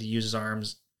ability to use his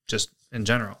arms just in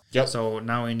general. Yep. So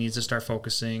now he needs to start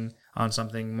focusing on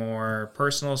something more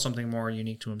personal, something more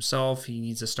unique to himself. He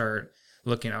needs to start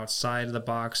looking outside of the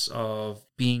box of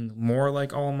being more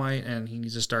like All Might, and he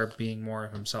needs to start being more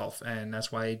of himself. And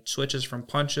that's why he switches from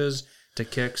punches to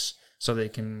kicks so they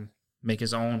can make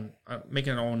an own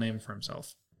name for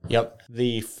himself. Yep.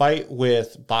 The fight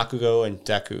with Bakugo and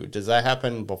Deku, does that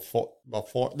happen before?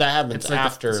 That happens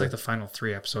after. It's like the final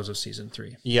 3 episodes of season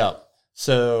 3. Yep.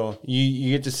 So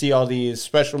you get to see all these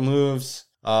special moves.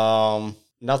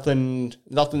 Nothing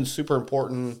super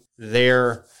important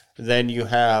there. Then you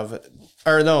have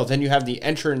the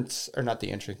entrance, or not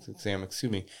the entrance exam,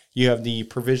 excuse me. You have the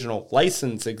provisional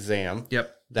license exam.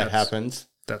 Yep. That happens.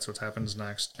 That's what happens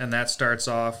next. And that starts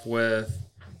off with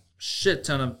shit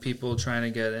ton of people trying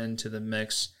to get into the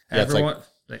mix. Yeah, everyone,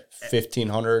 like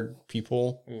 1,500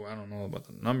 people. Oh, I don't know about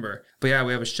the number. But yeah,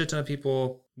 we have a shit ton of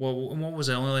people. Well, what was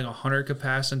it? Only like 100 could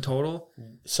pass in total?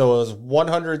 So it was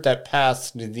 100 that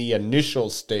passed the initial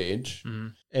stage.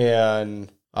 Mm-hmm.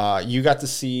 And you got to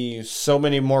see so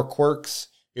many more quirks.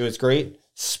 It was great.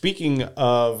 Speaking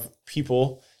of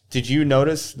people, did you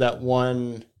notice that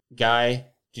one guy?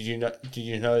 Did you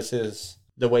notice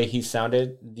the way he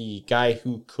sounded? The guy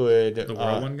who could... The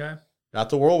whirlwind guy? Not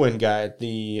the whirlwind guy,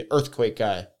 the earthquake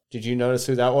guy. Did you notice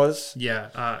who that was? Yeah,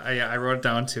 I wrote it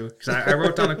down too. Because I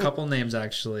wrote down a couple names,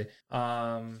 actually.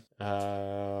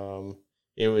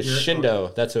 It was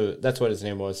Shindo. That's what his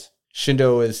name was.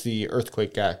 Shindo is the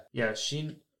earthquake guy. Yeah,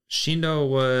 Shindo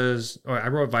was... Oh, I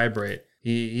wrote Vibrate.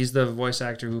 He's the voice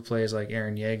actor who plays like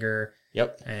Eren Yeager.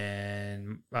 Yep.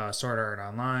 And Sword Art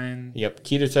Online. Yep.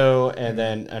 Kirito and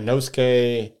then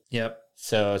Inosuke. Yep.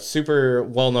 So super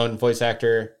well-known voice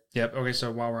actor. Yep. Okay,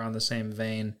 so while we're on the same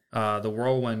vein, the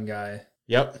Whirlwind guy.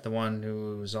 Yep. The one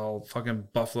who's all fucking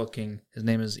buff looking. His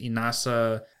name is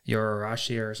Inasa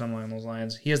Yorarashi or something along those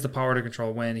lines. He has the power to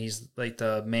control wind. He's like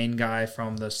the main guy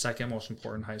from the second most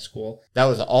important high school. That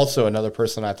was also another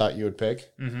person I thought you would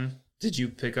pick. Mm-hmm. Did you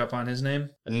pick up on his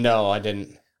name? No, I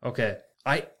didn't. Okay.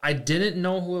 I didn't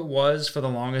know who it was for the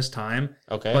longest time.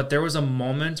 Okay. But there was a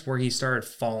moment where he started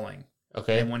falling.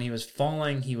 Okay. And when he was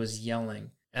falling, he was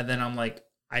yelling. And then I'm like,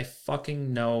 I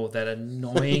fucking know that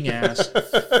annoying ass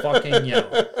fucking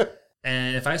yell.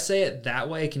 And if I say it that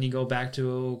way, can you go back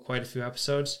to quite a few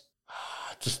episodes?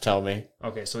 Just tell me.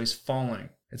 Okay, so he's falling.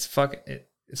 It's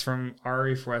from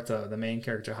Ari Fueta, the main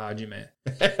character Hajime.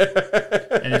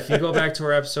 And if you go back to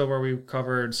our episode where we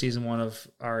covered season 1 of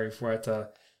Ari Fueta,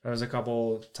 there was a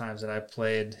couple times that I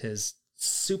played his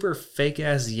super fake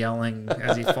ass yelling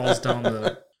as he falls down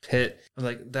the pit. I was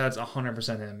like, that's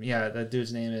 100% him. Yeah, that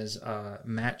dude's name is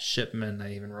Matt Shipman.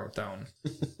 I even wrote down.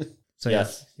 So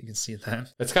yes, yeah, you can see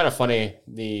that. It's kind of funny,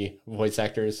 the voice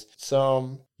actors.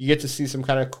 So you get to see some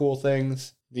kind of cool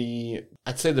things. I'd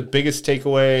say the biggest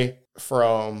takeaway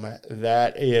from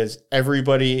that is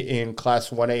everybody in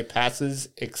Class 1A passes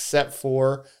except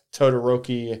for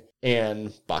Todoroki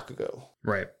and Bakugo.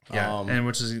 Right. Yeah. And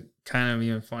which is kind of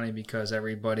even funny because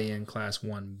everybody in Class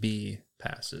 1B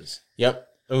passes. Yep.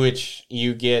 Which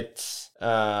you get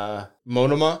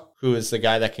Monoma, who is the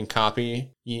guy that can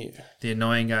copy. The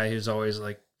annoying guy who's always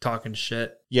like talking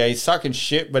shit. Yeah, he's talking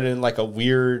shit, but in like a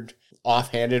weird,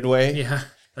 offhanded way. Yeah.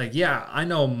 Like, yeah, I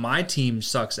know my team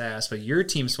sucks ass, but your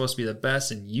team's supposed to be the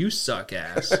best and you suck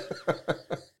ass.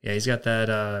 Yeah, he's got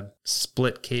that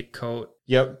split cape coat.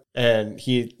 Yep. And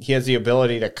he has the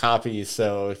ability to copy,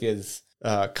 so his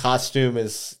costume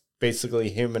is basically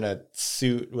him in a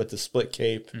suit with the split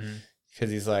cape. Mm-hmm. Because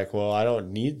he's like, well, I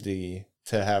don't need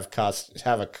to have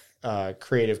a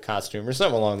creative costume or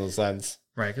something along those lines.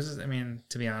 Right, because, I mean,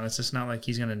 to be honest, it's not like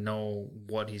he's going to know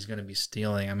what he's going to be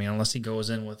stealing. I mean, unless he goes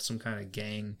in with some kind of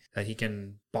gang that he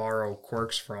can borrow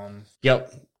quirks from.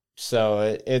 Yep.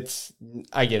 So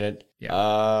I get it.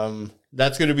 Yeah.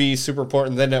 That's going to be super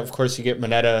important. Then, of course, you get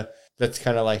Mineta. That's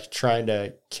kind of like trying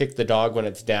to kick the dog when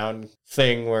it's down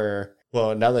thing where,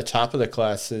 well, now the top of the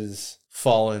class is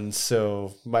fallen,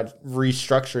 so might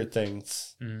restructure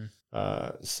things.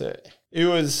 So it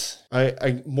was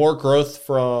more growth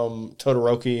from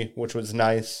Todoroki, which was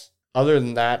nice. Other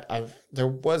than that, there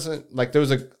was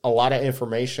a lot of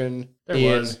information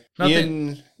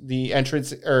in the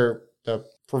entrance or the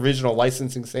provisional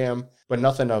licensing exam, but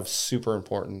nothing of super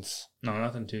importance. No,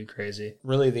 nothing too crazy.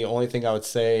 Really, the only thing I would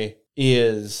say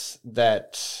is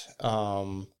that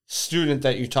student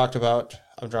that you talked about,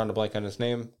 I'm drawing a blank on his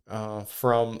name,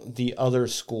 from the other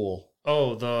school.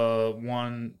 Oh, the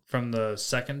one from the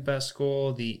second best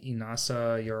school, the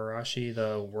Inasa Yorarashi,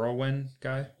 the Whirlwind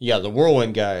guy? Yeah, the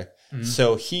Whirlwind guy. Mm-hmm.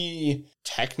 So he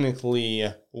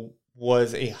technically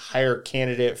was a higher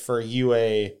candidate for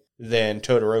UA than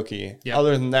Todoroki. Yep.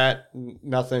 Other than that,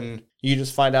 nothing. You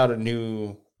just find out a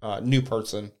new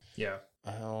person. Yeah.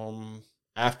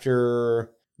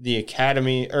 After the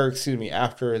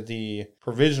after the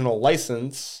provisional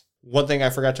license, one thing I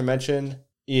forgot to mention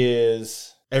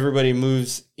is everybody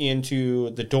moves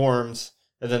into the dorms,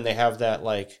 and then they have that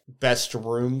like best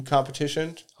room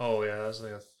competition. Oh yeah, that was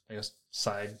like a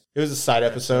side. It was a side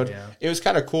episode. Yeah. It was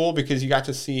kind of cool because you got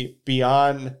to see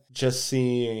beyond just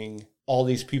seeing all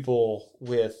these people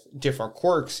with different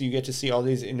quirks. You get to see all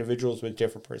these individuals with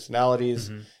different personalities,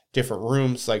 different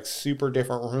rooms, like super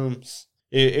different rooms.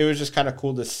 It was just kind of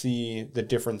cool to see the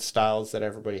different styles that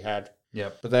everybody had.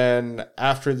 Yep. But then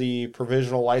after the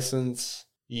provisional license,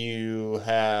 you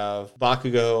have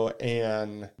Bakugo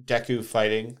and Deku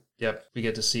fighting. Yep. We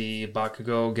get to see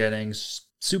Bakugo getting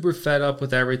super fed up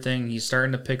with everything. He's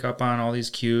starting to pick up on all these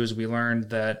cues. We learned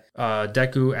that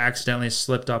Deku accidentally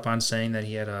slipped up on saying that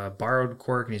he had a borrowed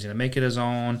quirk and he's going to make it his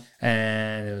own.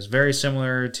 And it was very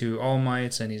similar to All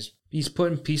Might's. And he's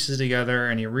putting pieces together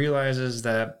and he realizes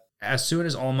that as soon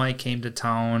as All Might came to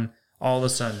town, all of a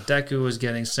sudden Deku is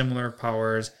getting similar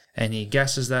powers, and he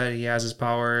guesses that he has his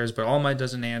powers, but All Might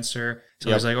doesn't answer.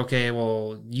 So he's like, okay,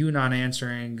 well, you not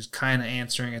answering is kind of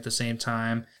answering at the same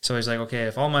time. So he's like, okay,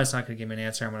 if All Might's not going to give me an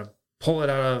answer, I'm going to pull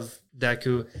it out of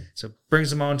Deku. So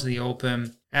brings him out into the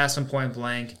open, asks him point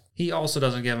blank. He also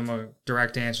doesn't give him a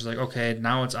direct answer. He's like, okay,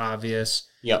 now it's obvious.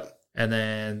 Yep. and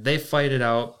then they fight it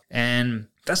out. And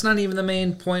that's not even the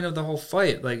main point of the whole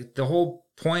fight. Like, the whole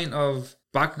point of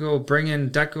Bakugo bringing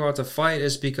Deku out to fight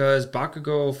is because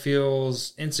Bakugo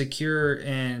feels insecure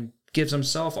and gives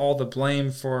himself all the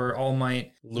blame for All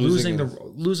Might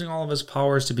losing all of his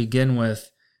powers to begin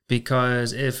with.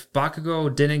 Because if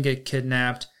Bakugo didn't get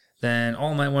kidnapped, then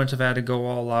All Might wouldn't have had to go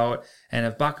all out. And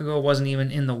if Bakugo wasn't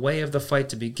even in the way of the fight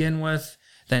to begin with,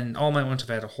 then All Might wouldn't have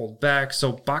had to hold back.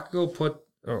 So Bakugo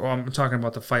I'm talking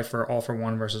about the fight for All for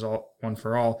One versus One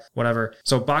for All, whatever.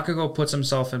 So Bakugo puts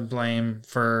himself in blame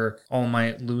for All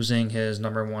Might losing his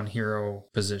number one hero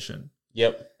position.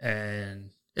 Yep. And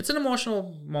it's an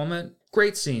emotional moment.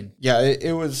 Great scene. Yeah,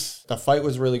 it was. The fight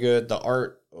was really good. The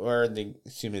art,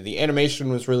 the animation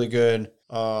was really good.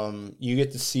 You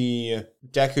get to see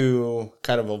Deku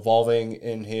kind of evolving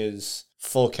in his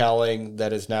full cowling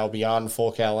that is now beyond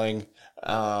full cowling.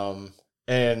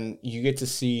 And you get to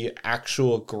see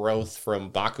actual growth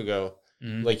from Bakugo.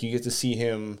 Mm-hmm. Like, you get to see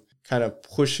him kind of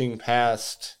pushing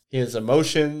past his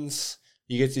emotions.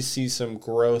 You get to see some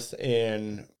growth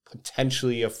in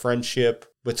potentially a friendship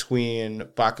between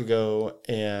Bakugo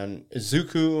and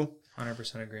Izuku.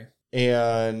 100% agree.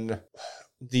 And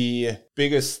the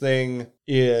biggest thing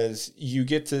is you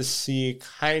get to see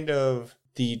kind of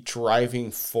the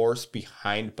driving force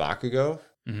behind Bakugo.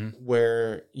 Mm-hmm.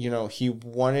 Where, he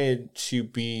wanted to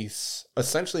be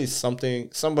essentially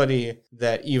somebody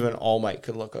that even All Might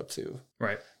could look up to.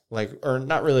 Right. Like, or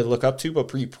not really look up to,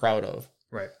 but be proud of.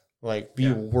 Right. Like,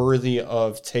 be worthy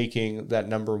of taking that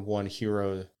number one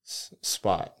hero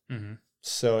spot. Mm-hmm.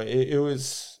 So it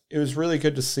was really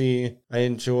good to see. I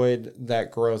enjoyed that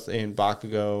growth in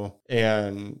Bakugo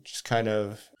and just kind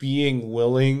of being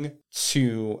willing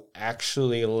to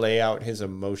actually lay out his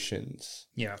emotions.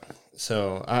 Yeah.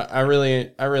 So I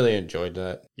really enjoyed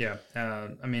that. Yeah.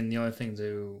 The only thing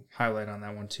to highlight on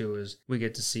that one too is we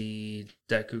get to see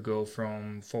Deku go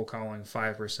from full cowling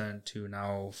 5% to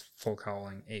now full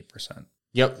cowling 8%.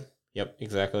 Yep,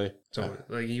 exactly. So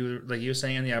like you were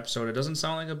saying in the episode, it doesn't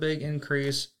sound like a big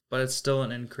increase, but it's still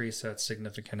an increase that's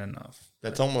significant enough.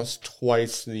 That's almost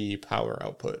twice the power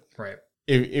output. Right.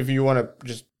 If you want to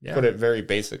just put it very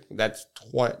basic, that's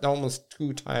almost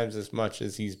 2 times as much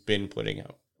as he's been putting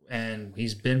out. And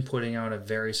he's been putting out a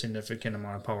very significant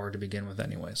amount of power to begin with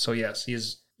anyway. So yes,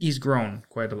 he's grown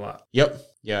quite a lot. Yep.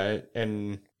 Yeah,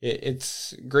 and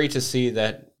it's great to see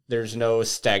that there's no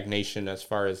stagnation as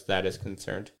far as that is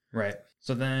concerned. Right.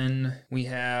 So then we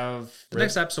have the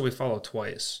next episode we follow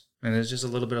twice. And it's just a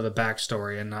little bit of a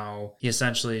backstory, and now he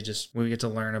essentially we get to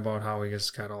learn about how he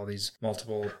just got all these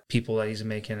multiple people that he's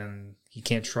making, and he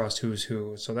can't trust who's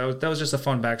who. So that was just a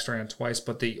fun backstory on Twice.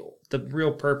 But the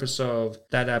real purpose of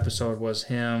that episode was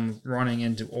him running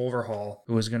into Overhaul,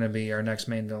 who was going to be our next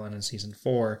main villain in season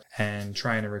 4, and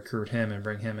trying to recruit him and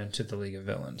bring him into the League of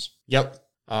Villains. Yep.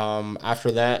 After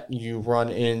that, you run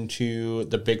into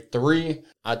the big 3.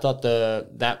 I thought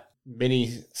that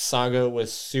mini saga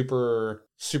was super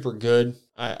good.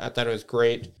 I thought it was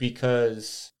great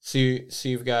because so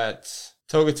you've got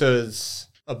Togata's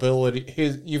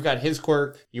ability, you've got his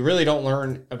quirk. You really don't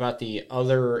learn about the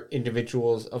other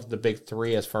individuals of the big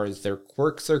 3 as far as their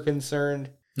quirks are concerned.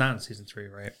 Not in season 3,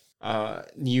 right?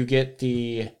 You get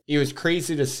it was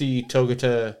crazy to see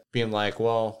Togata being like,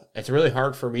 well, it's really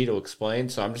hard for me to explain,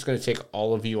 so I'm just going to take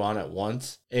all of you on at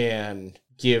once, and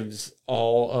gives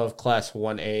all of Class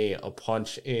 1A a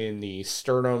punch in the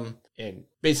sternum and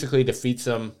basically defeats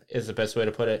them, is the best way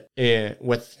to put it, and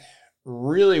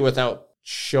without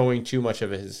showing too much of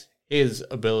his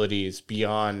abilities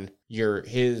beyond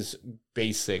his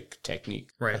basic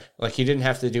technique. Right. Like, he didn't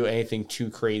have to do anything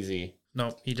too crazy.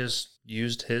 No, he just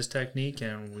used his technique,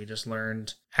 and we just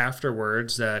learned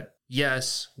afterwards that,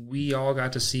 yes, we all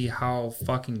got to see how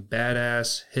fucking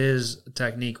badass his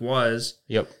technique was.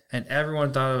 Yep. And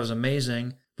everyone thought it was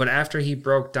amazing. But after he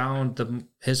broke down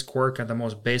his quirk at the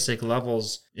most basic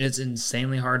levels, it's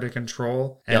insanely hard to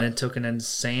control. And It took an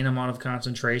insane amount of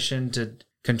concentration to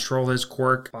control his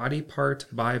quirk body part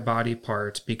by body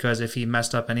part. Because if he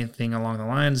messed up anything along the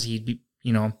lines, he'd be,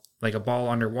 like a ball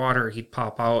underwater, he'd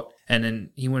pop out, and then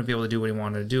he wouldn't be able to do what he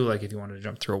wanted to do. Like if he wanted to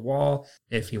jump through a wall,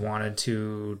 if he wanted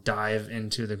to dive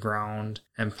into the ground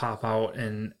and pop out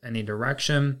in any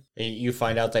direction. You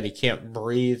find out that he can't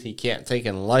breathe, he can't take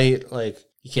in light, like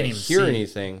he can't hear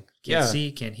anything. Can't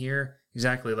see, can't hear.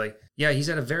 Exactly. Like, yeah, he's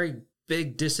at a very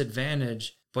big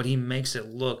disadvantage, but he makes it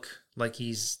look like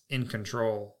he's in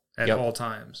control at all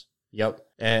times. Yep.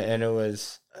 And it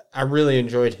was, I really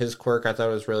enjoyed his quirk. I thought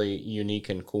it was really unique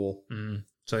and cool. Mm-hmm.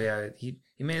 So yeah, he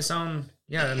made it sound,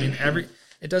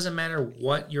 it doesn't matter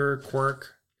what your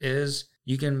quirk is,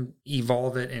 you can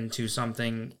evolve it into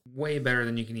something way better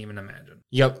than you can even imagine.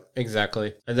 Yep,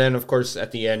 exactly. And then, of course,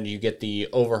 at the end, you get the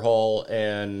overhaul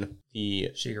and the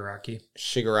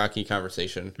Shigaraki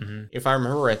conversation. Mm-hmm. If I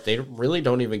remember right, they really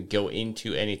don't even go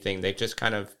into anything. They just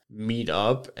kind of meet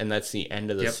up, and that's the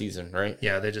end of the season, right?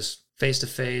 Yeah, they just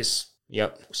face-to-face.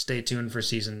 Yep. Stay tuned for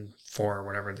season 4 or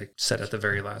whatever they said at the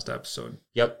very last episode.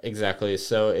 Yep, exactly.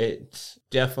 So it's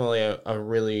definitely a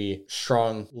really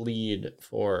strong lead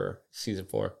for season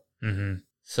 4. Mm-hmm.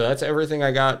 So that's everything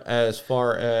I got as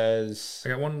far as... I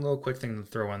got one little quick thing to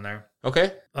throw in there.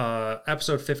 Okay.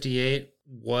 Episode 58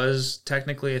 was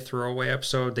technically a throwaway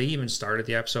episode. They even started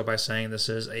the episode by saying this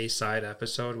is a side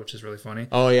episode, which is really funny.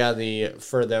 Oh, yeah,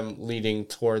 for them leading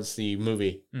towards the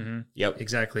movie. Mm-hmm. Yep.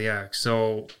 Exactly, yeah.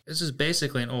 So this is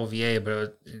basically an OVA,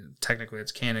 but technically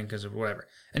it's canon because of whatever.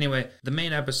 Anyway, the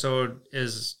main episode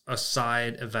is a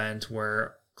side event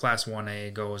where Class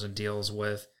 1A goes and deals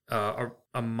with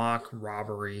a mock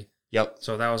robbery. Yep.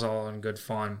 So that was all in good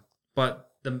fun. But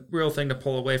the real thing to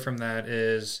pull away from that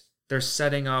is they're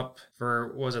setting up for,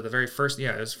 what was it, the very first?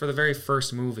 Yeah, it was for the very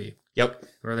first movie. Yep.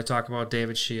 Where they talk about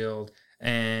David Shield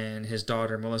and his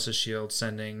daughter Melissa Shield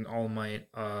sending All Might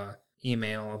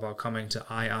email about coming to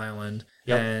Island.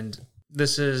 Yep. And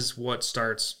this is what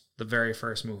starts the very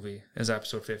first movie, is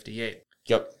episode 58.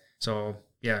 Yep. So,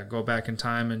 yeah, go back in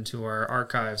time into our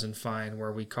archives and find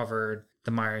where we covered the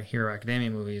My Hero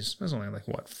Academia movies. It was only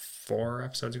 4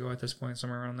 episodes ago at this point,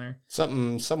 somewhere around there.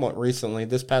 Something somewhat recently,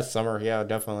 this past summer. Yeah,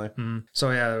 definitely. Mm-hmm. So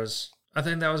yeah, I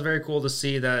think that was very cool to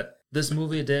see that this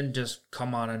movie didn't just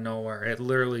come out of nowhere. It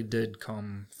literally did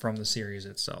come from the series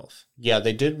itself. Yeah,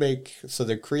 they did so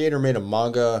the creator made a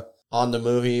manga on the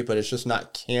movie, but it's just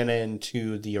not canon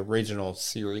to the original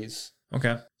series.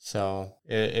 Okay. So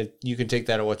you can take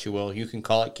that at what you will. You can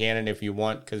call it canon if you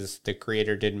want, because the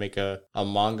creator did make a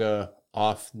manga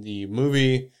off the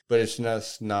movie, but it's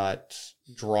just not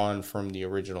drawn from the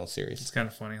original series. It's kind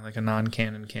of funny, like a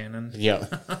non-canon canon. Yeah.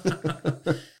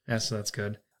 Yeah, so that's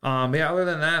good. Yeah, other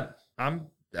than that,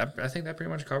 I think that pretty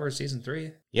much covers season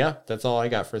 3. Yeah, that's all I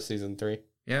got for season 3.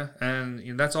 Yeah,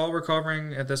 and that's all we're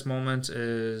covering at this moment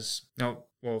is,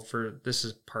 this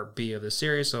is part B of the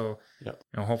series, so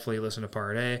hopefully you listen to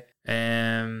part A.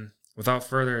 And without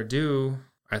further ado,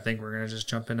 I think we're going to just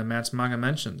jump into Matt's manga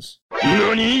mentions.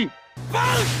 NANI?!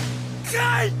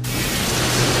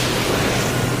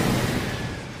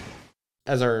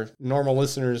 As our normal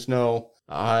listeners know,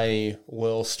 I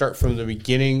will start from the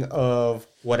beginning of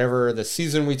whatever the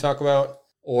season we talk about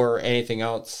or anything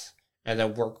else, and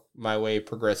then work my way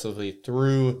progressively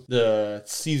through the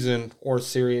season or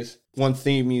series. One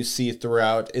theme you see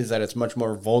throughout is that it's much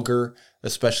more vulgar,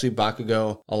 especially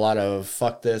Bakugo. A lot of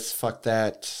fuck this, fuck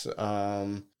that,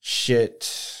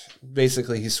 shit.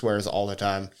 Basically, he swears all the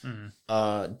time.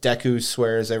 Mm-hmm. Deku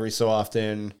swears every so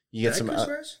often. You get Deku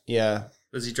swears? Yeah.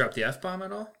 Does he drop the F-bomb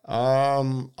at all?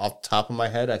 Off the top of my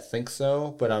head, I think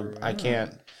so, but I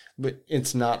can't. But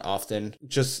it's not often.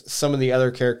 Just some of the other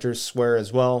characters swear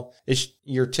as well. It's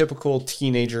your typical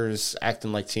teenagers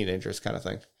acting like teenagers kind of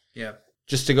thing. Yeah.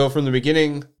 Just to go from the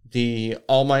beginning, the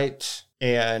All Might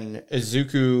and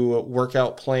Izuku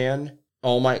workout plan.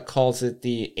 All Might calls it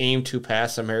the Aim to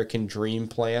Pass American Dream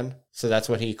Plan. So that's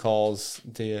what he calls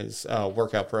his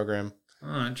workout program.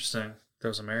 Oh, interesting.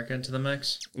 Throws America into the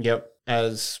mix? Yep.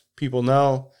 As people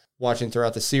know, watching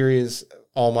throughout the series,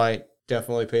 All Might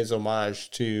definitely pays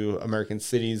homage to American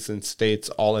cities and states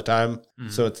all the time. Mm-hmm.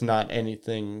 So it's not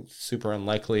anything super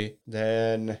unlikely.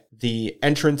 Then the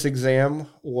entrance exam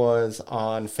was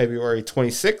on February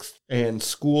 26th and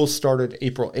school started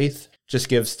April 8th. Just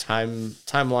gives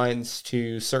timelines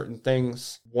to certain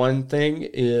things. One thing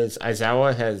is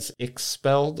Aizawa has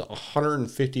expelled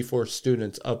 154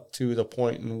 students up to the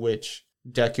point in which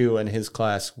Deku and his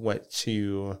class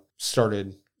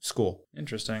started school.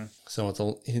 Interesting.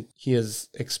 So he has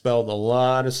expelled a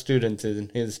lot of students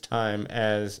in his time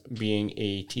as being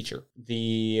a teacher.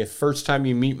 The first time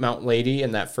you meet Mount Lady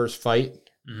in that first fight,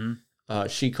 mm-hmm.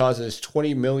 She causes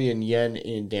 20 million yen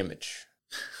in damage.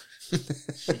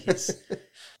 Jeez.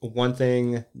 One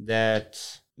thing that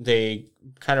they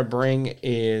kind of bring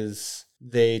is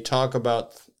they talk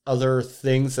about other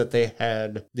things that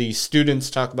the students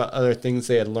talk about other things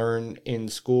they had learned in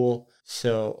school.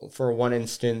 So for one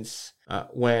instance,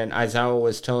 when Aizawa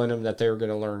was telling them that they were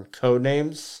going to learn code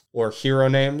names or hero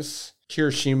names,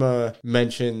 Kirishima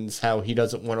mentions how he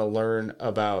doesn't want to learn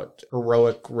about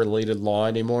heroic related law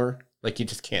anymore. Like, you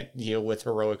just can't deal with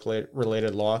heroic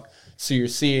related law. So you're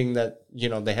seeing that,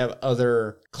 they have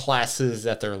other classes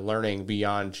that they're learning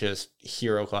beyond just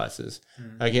hero classes.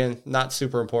 Mm-hmm. Again, not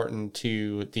super important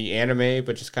to the anime,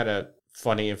 but just kind of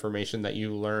funny information that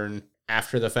you learn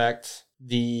after the fact.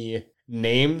 The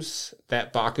names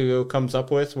that Bakugo comes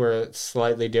up with were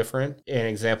slightly different. An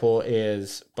example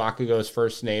is Bakugo's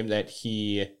first name that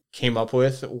he came up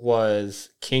with was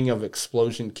King of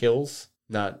Explosion Kills,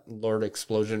 not Lord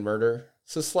Explosion Murder.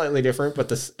 So slightly different, but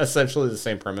essentially the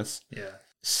same premise. Yeah.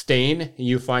 Stain,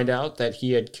 you find out that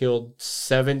he had killed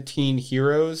 17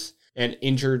 heroes and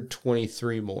injured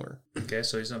 23 more. Okay,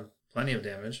 so he's done plenty of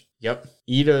damage. Yep.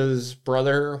 Ida's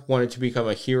brother wanted to become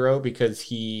a hero because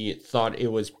he thought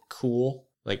it was cool.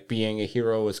 Like, being a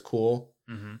hero was cool.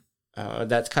 Mm-hmm.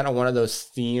 That's kind of one of those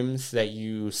themes that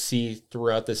you see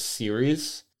throughout the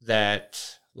series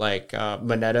that, like,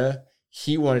 Mineta,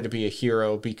 he wanted to be a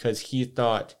hero because he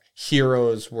thought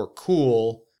heroes were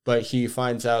cool, but he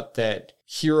finds out that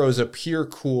heroes appear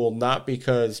cool not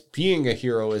because being a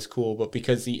hero is cool, but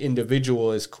because the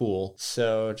individual is cool.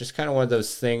 So just kind of one of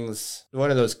those things,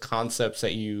 one of those concepts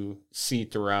that you see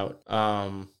throughout.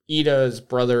 Ida's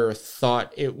brother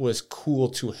thought it was cool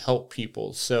to help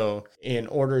people. So in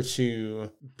order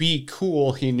to be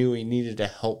cool, he knew he needed to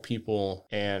help people.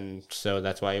 And so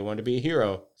that's why he wanted to be a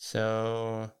hero.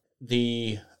 So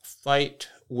the fight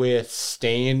with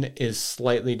Stain is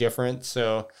slightly different.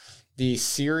 So the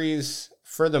series,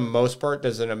 for the most part,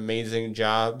 does an amazing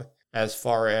job as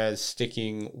far as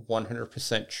sticking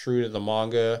 100% true to the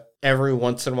manga. Every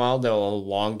once in a while, they'll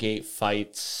elongate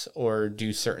fights or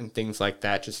do certain things like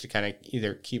that just to kind of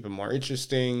either keep it more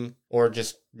interesting or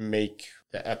just make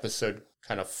the episode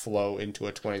kind of flow into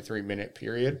a 23-minute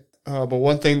period. But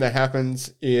one thing that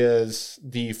happens is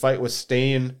the fight with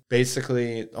Stain,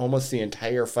 basically almost the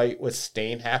entire fight with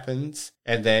Stain happens.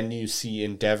 And then you see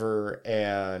Endeavor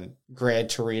and Gran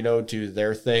Torino do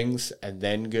their things and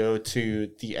then go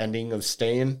to the ending of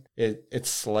Stain.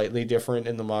 It's slightly different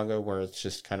in the manga where it's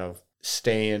just kind of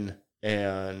Stain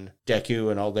and Deku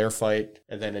and all their fight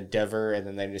and then Endeavor and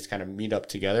then they just kind of meet up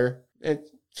together. It's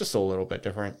just a little bit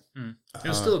different. It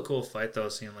was still a cool fight, though,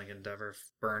 seeing like Endeavor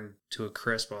burn to a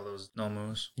crisp all those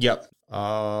Nomus. Yep.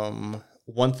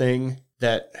 One thing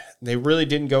that they really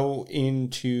didn't go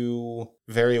into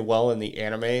very well in the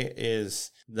anime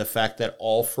is the fact that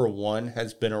All For One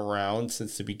has been around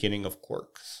since the beginning of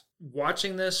Quirks.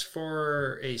 Watching this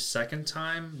for a second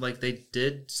time, like they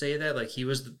did say that, like he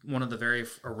was one of the very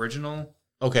original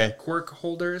quirk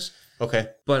holders. Okay.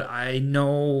 But I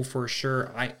know for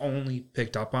sure I only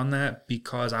picked up on that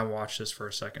because I watched this for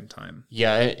a second time.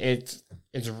 Yeah, it's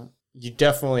you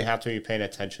definitely have to be paying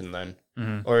attention then,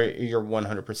 or you're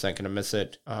 100% going to miss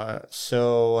it.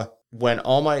 So when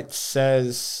All Might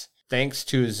says thanks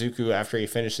to Izuku after he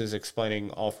finishes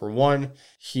explaining All For One,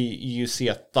 you see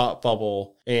a thought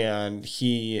bubble, and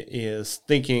he is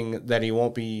thinking that he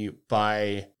won't be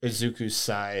by Izuku's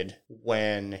side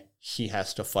when he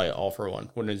has to fight All For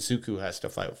One, when Izuku has to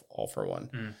fight All For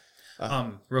One.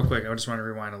 Real quick, I just want to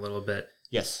rewind a little bit.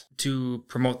 Yes. To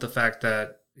promote the fact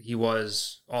that he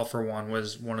was All For One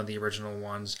was one of the original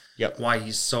ones. Yep. Why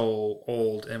he's so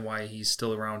old and why he's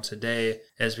still around today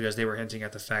is because they were hinting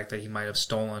at the fact that he might have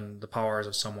stolen the powers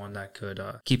of someone that could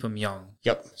keep him young.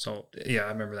 Yep. So, yeah, I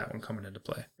remember that one coming into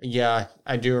play. Yeah,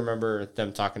 I do remember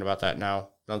them talking about that now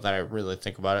that I really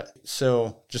think about it.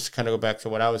 So, just to kind of go back to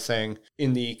what I was saying,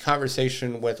 in the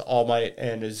conversation with All Might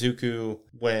and Izuku,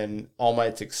 when All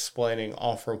Might's explaining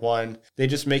All For One, they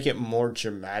just make it more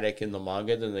dramatic in the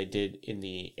manga than they did in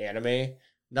the anime.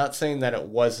 Not saying that it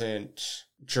wasn't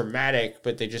dramatic,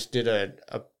 but they just did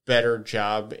a better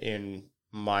job in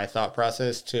my thought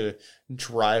process to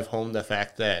drive home the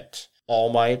fact that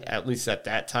All Might, at least at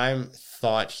that time,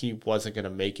 thought he wasn't going to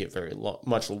make it very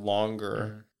much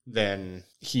longer than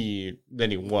he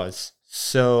was.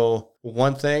 So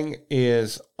one thing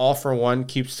is All For One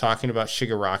keeps talking about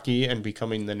Shigaraki and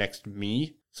becoming the next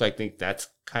me. So I think that's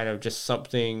kind of just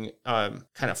something kind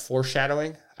of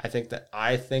foreshadowing. I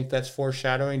think that's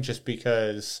foreshadowing just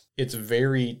because it's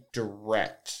very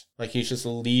direct. Like he's just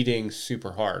leading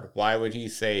super hard. Why would he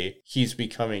say he's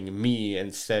becoming me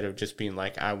instead of just being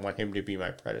like, I want him to be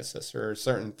my predecessor or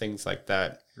certain things like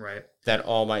that? Right. That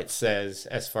All Might says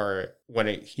as far when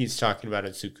he's talking about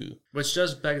Izuku. Which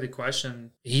does beg the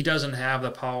question, he doesn't have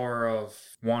the power of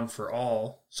One For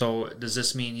All. So does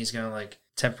this mean he's going to like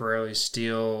temporarily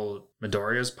steal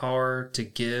Midoriya's power to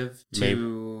give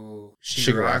to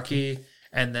Shigaraki?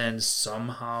 And then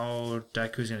somehow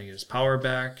Deku's going to get his power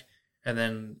back? And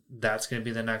then that's going to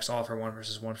be the next All For One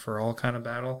versus One For All kind of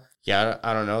battle? Yeah,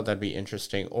 I don't know. That'd be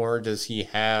interesting. Or does he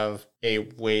have a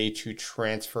way to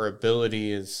transfer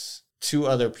abilities to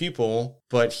other people,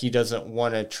 but he doesn't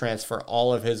want to transfer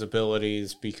all of his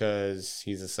abilities because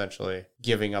he's essentially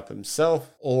giving up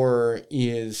himself? Or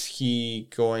is he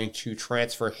going to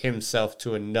transfer himself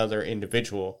to another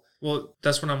individual? Well,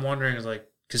 that's what I'm wondering is like,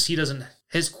 because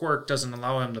his quirk doesn't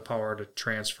allow him the power to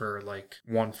transfer like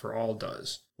One for All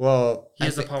does. Well, He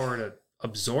has the power to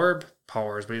absorb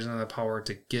powers, but he doesn't have the power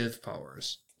to give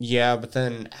powers. Yeah, but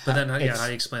then how do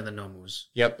you explain the Nomus?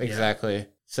 Yep, exactly. Yeah.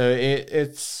 So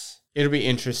it'll be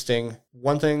interesting.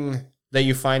 One thing that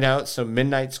you find out, so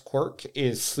Midnight's quirk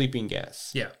is sleeping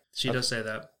gas. Yeah, she does say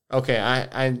that. Okay,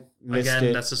 I missed it.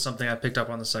 Again, that's just something I picked up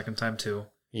on the second time too.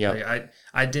 Yeah, like,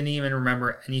 I didn't even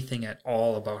remember anything at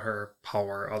all about her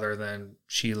power other than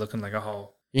she looking like a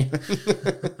hoe.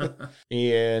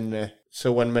 And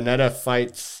so when Mineta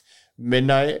fights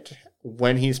Midnight,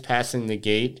 when he's passing the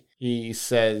gate, he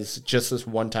says, just this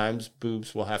one time,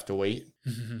 boobs will have to wait.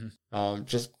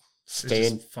 Just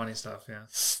staying funny stuff, yeah.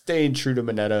 Staying true to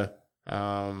Mineta.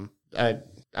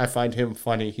 I find him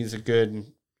funny. He's a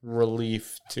good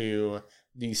relief to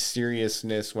the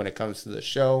seriousness when it comes to the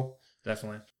show.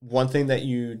 Definitely. One thing that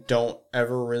you don't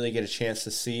ever really get a chance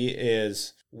to see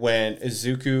is when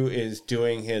Izuku is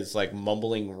doing his like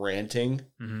mumbling ranting,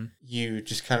 you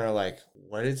just kind of like,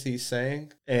 what is he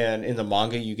saying? And in the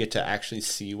manga, you get to actually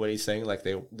see what he's saying. Like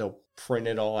they'll print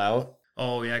it all out.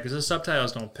 Oh yeah, because the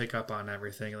subtitles don't pick up on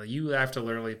everything. Like you have to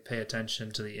literally pay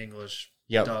attention to the English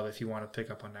dub if you want to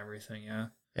pick up on everything. Yeah.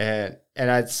 And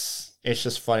it's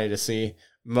just funny to see.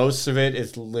 Most of it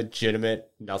is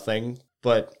legitimate nothing,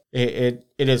 but it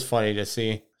is funny to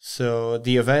see. So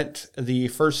the event, the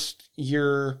first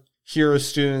year hero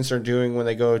students are doing when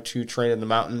they go to train in the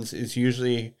mountains is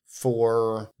usually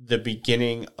for the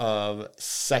beginning of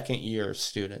second year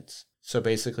students. So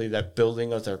basically that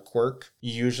building of their quirk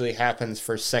usually happens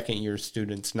for second year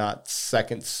students, not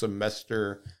second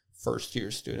semester first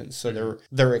year students. So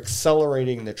they're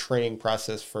accelerating the training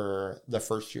process for the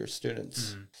first year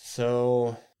students.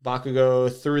 So Bakugo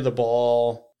threw the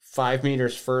ball 5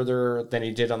 meters further than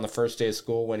he did on the first day of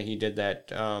school when he did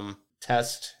that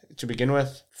test to begin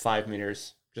with. 5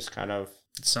 meters, just kind of...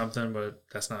 It's something, but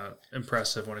that's not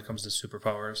impressive when it comes to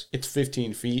superpowers. It's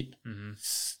 15 feet.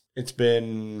 It's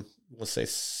been, let's say,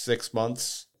 6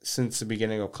 months since the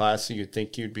beginning of class, so you'd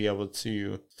think you'd be able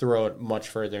to throw it much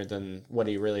further than what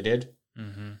he really did.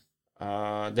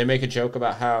 They make a joke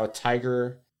about how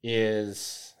Tiger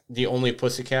is the only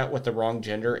pussycat with the wrong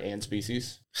gender and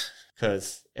species.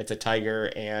 Because it's a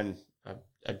tiger and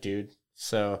a dude.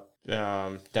 So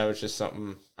that was just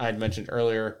something I had mentioned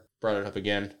earlier, brought it up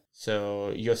again.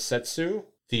 So Yosetsu,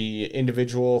 the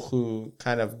individual who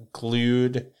kind of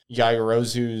glued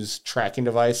Yaoyorozu's tracking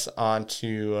device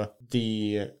onto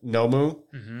the Nomu,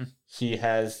 he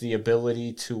has the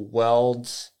ability to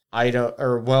weld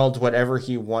whatever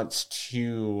he wants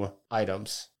to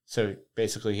items. So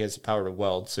basically he has the power to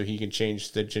weld. So he can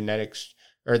change the genetics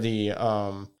or the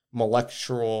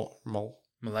molecular.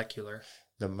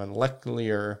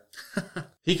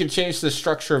 He can change the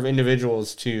structure of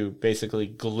individuals to basically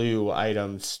glue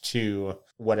items to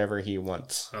whatever he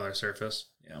wants. On their surface.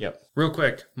 Yeah. Yep. Real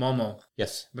quick, Momo.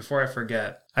 Yes. Before I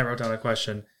forget, I wrote down a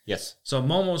question. Yes. So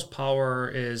Momo's power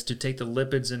is to take the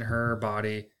lipids in her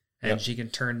body and she can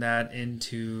turn that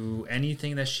into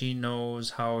anything that she knows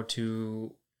how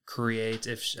to create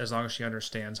as long as she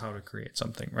understands how to create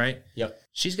something, right? Yep.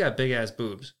 She's got big ass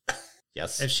boobs.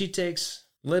 Yes. If she takes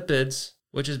lipids,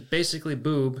 which is basically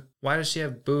boob, why does she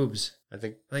have boobs? I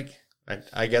think like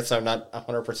I guess I'm not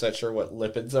 100% sure what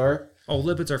lipids are. Oh,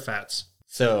 lipids are fats.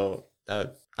 So I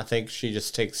think she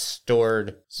just takes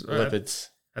stored lipids.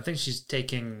 I think she's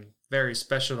taking very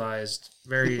specialized,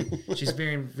 she's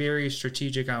being very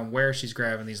strategic on where she's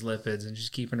grabbing these lipids, and she's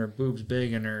keeping her boobs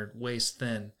big and her waist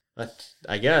thin.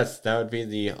 I guess that would be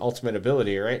the ultimate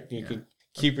ability, right? You could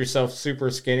keep yourself super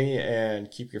skinny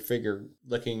and keep your figure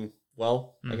looking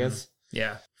well, I guess.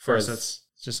 Yeah. Of course, it's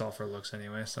just all for looks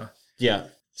anyway, so. Yeah.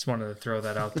 Just wanted to throw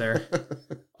that out there.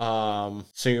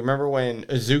 So you remember when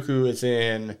Izuku is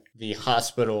in the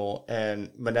hospital and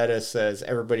Mineta says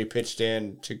everybody pitched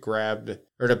in to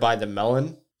buy the melon?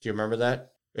 Do you remember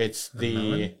that? It's the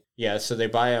melon? Yeah, so they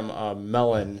buy him a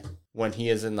melon when he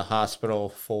is in the hospital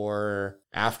for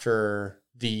after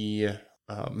the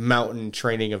mountain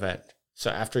training event. So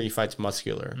after he fights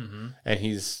Muscular, and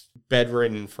he's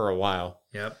bedridden for a while.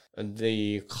 Yep.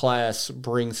 The class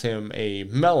brings him a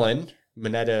melon.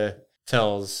 Mineta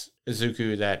tells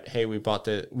Izuku that, hey,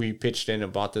 we pitched in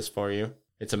and bought this for you.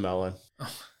 It's a melon.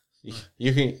 Oh.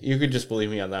 You can just believe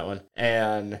me on that one.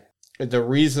 And the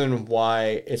reason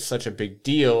why it's such a big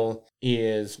deal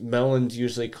is melons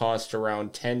usually cost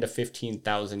around 10 to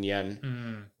 15,000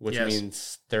 yen, which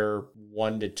means they're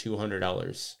 $100 to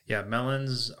 $200. Yeah,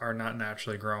 melons are not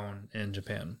naturally grown in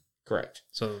Japan. Correct.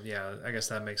 So yeah, I guess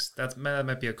that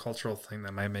might be a cultural thing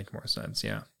that might make more sense.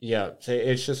 Yeah. Yeah. So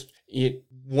it's just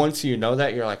once you know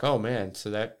that, you're like, oh man, so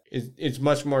that it's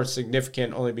much more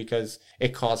significant only because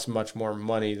it costs much more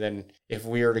money than if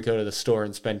we were to go to the store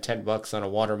and spend $10 on a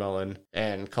watermelon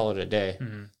and call it a day.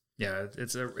 Mm-hmm. Yeah,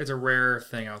 it's a rare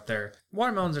thing out there.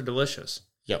 Watermelons are delicious.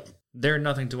 Yep. They're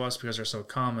nothing to us because they're so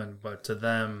common, but to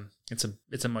them, it's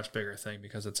a much bigger thing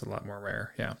because it's a lot more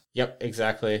rare. Yeah. Yep,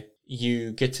 exactly.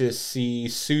 You get to see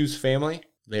Sue's family.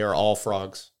 They are all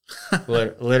frogs.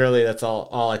 Literally, that's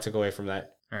all I took away from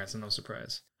that. All right, so no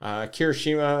surprise.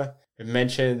 Kirishima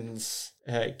mentions,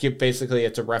 basically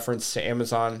it's a reference to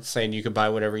Amazon, saying you can buy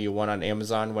whatever you want on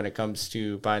Amazon when it comes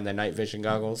to buying the night vision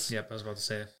goggles. Yep, I was about to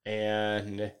say.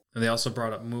 And they also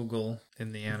brought up Moogle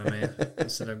in the anime.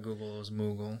 Instead of Google, it was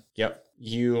Moogle. Yep.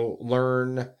 You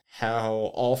learn how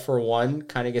All for One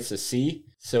kind of gets to see.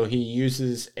 So he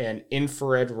uses an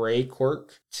infrared ray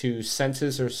quirk to sense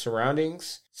his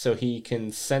surroundings. So he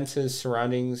can sense his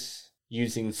surroundings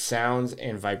using sounds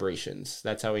and vibrations.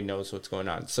 That's how he knows what's going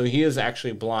on. So he is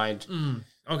actually blind.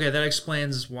 Okay, that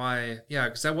explains why. Yeah,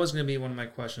 because that was going to be one of my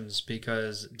questions.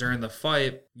 Because during the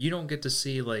fight, you don't get to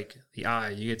see like the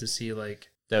eye. You get to see like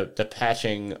the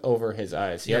patching over his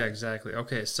eyes. Yep. Yeah, exactly.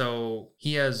 Okay, so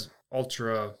he has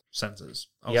ultra senses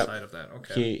outside of that.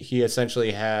 Okay. He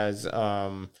essentially has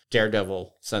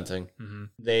Daredevil sensing. Mm-hmm.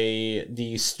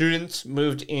 The students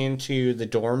moved into the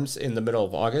dorms in the middle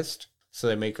of August, so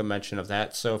they make a mention of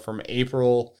that. So from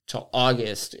April to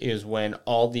August is when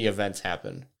all the events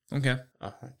happen. Okay.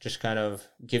 Just kind of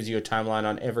gives you a timeline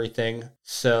on everything.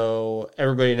 So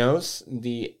everybody knows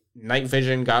the night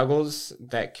vision goggles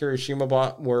that Kirishima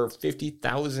bought were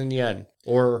 50,000 yen,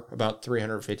 or about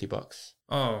 $350.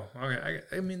 Oh, okay.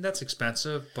 I mean, that's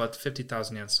expensive, but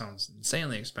 50,000 yen sounds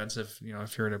insanely expensive,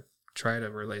 if you were to try to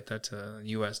relate that to a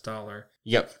US dollar.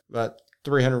 Yep, but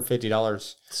 $350.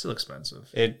 It's still expensive.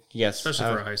 Yes.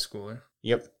 Especially for a high schooler.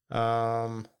 Yep.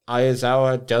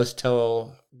 Aizawa does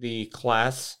tell the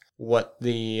class what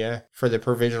for the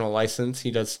provisional license,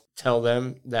 he does tell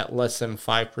them that less than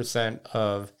 5%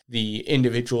 of the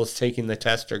individuals taking the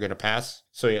test are going to pass.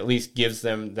 So he at least gives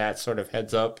them that sort of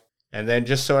heads up. And then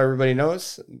just so everybody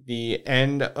knows, the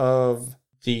end of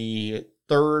the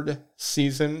third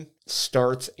season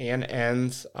starts and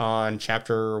ends on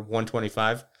chapter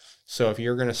 125. So if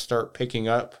you're going to start picking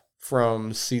up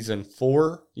from season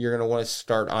 4, you're going to want to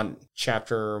start on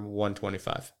chapter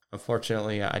 125.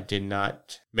 Unfortunately, I did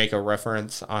not make a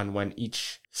reference on when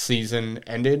each season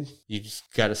ended. You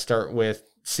just got to start with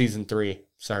season 3.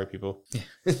 Sorry, people.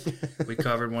 Yeah. We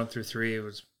covered 1 through 3.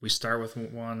 We start with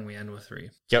 1, we end with 3.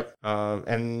 Yep.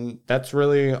 And that's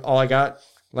really all I got.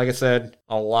 Like I said,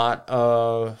 a lot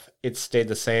of it stayed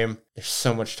the same. There's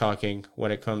so much talking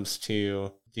when it comes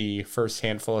to the first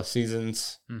handful of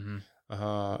seasons.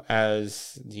 Mm-hmm.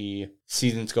 As the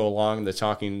seasons go along, the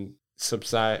talking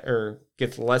subside or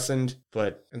gets lessened,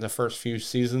 but in the first few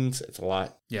seasons, it's a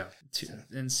lot. Yeah,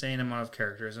 insane amount of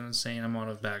characters, an insane amount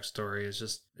of backstory.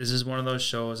 This is one of those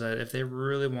shows that if they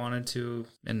really wanted to,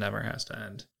 it never has to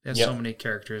end. They have so many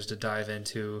characters to dive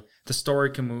into. The story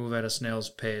can move at a snail's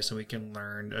pace, and we can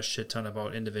learn a shit ton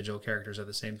about individual characters at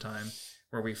the same time,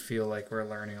 where we feel like we're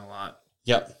learning a lot.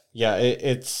 Yep. Yeah,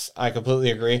 I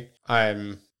completely agree.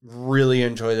 I'm really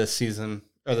enjoy this season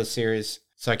of the series.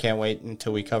 So I can't wait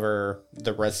until we cover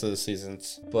the rest of the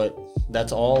seasons. But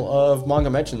that's all of Manga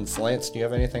Mentions. Lance, do you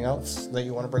have anything else that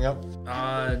you want to bring up?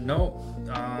 No.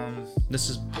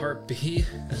 This is part B.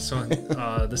 So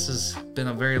this has been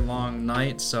a very long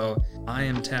night, so I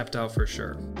am tapped out for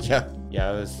sure. Yeah,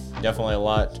 it was definitely a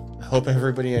lot. I hope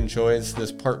everybody enjoys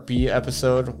this part B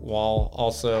episode while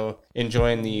also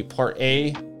enjoying the part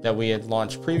A that we had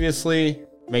launched previously.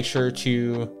 Make sure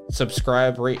to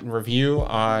subscribe, rate, and review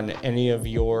on any of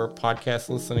your podcast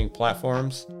listening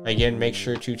platforms. Again, make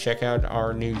sure to check out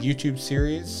our new YouTube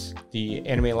series, the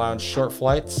Anime Lounge Short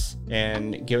Flights,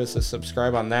 and give us a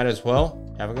subscribe on that as well.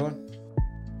 Have a good one.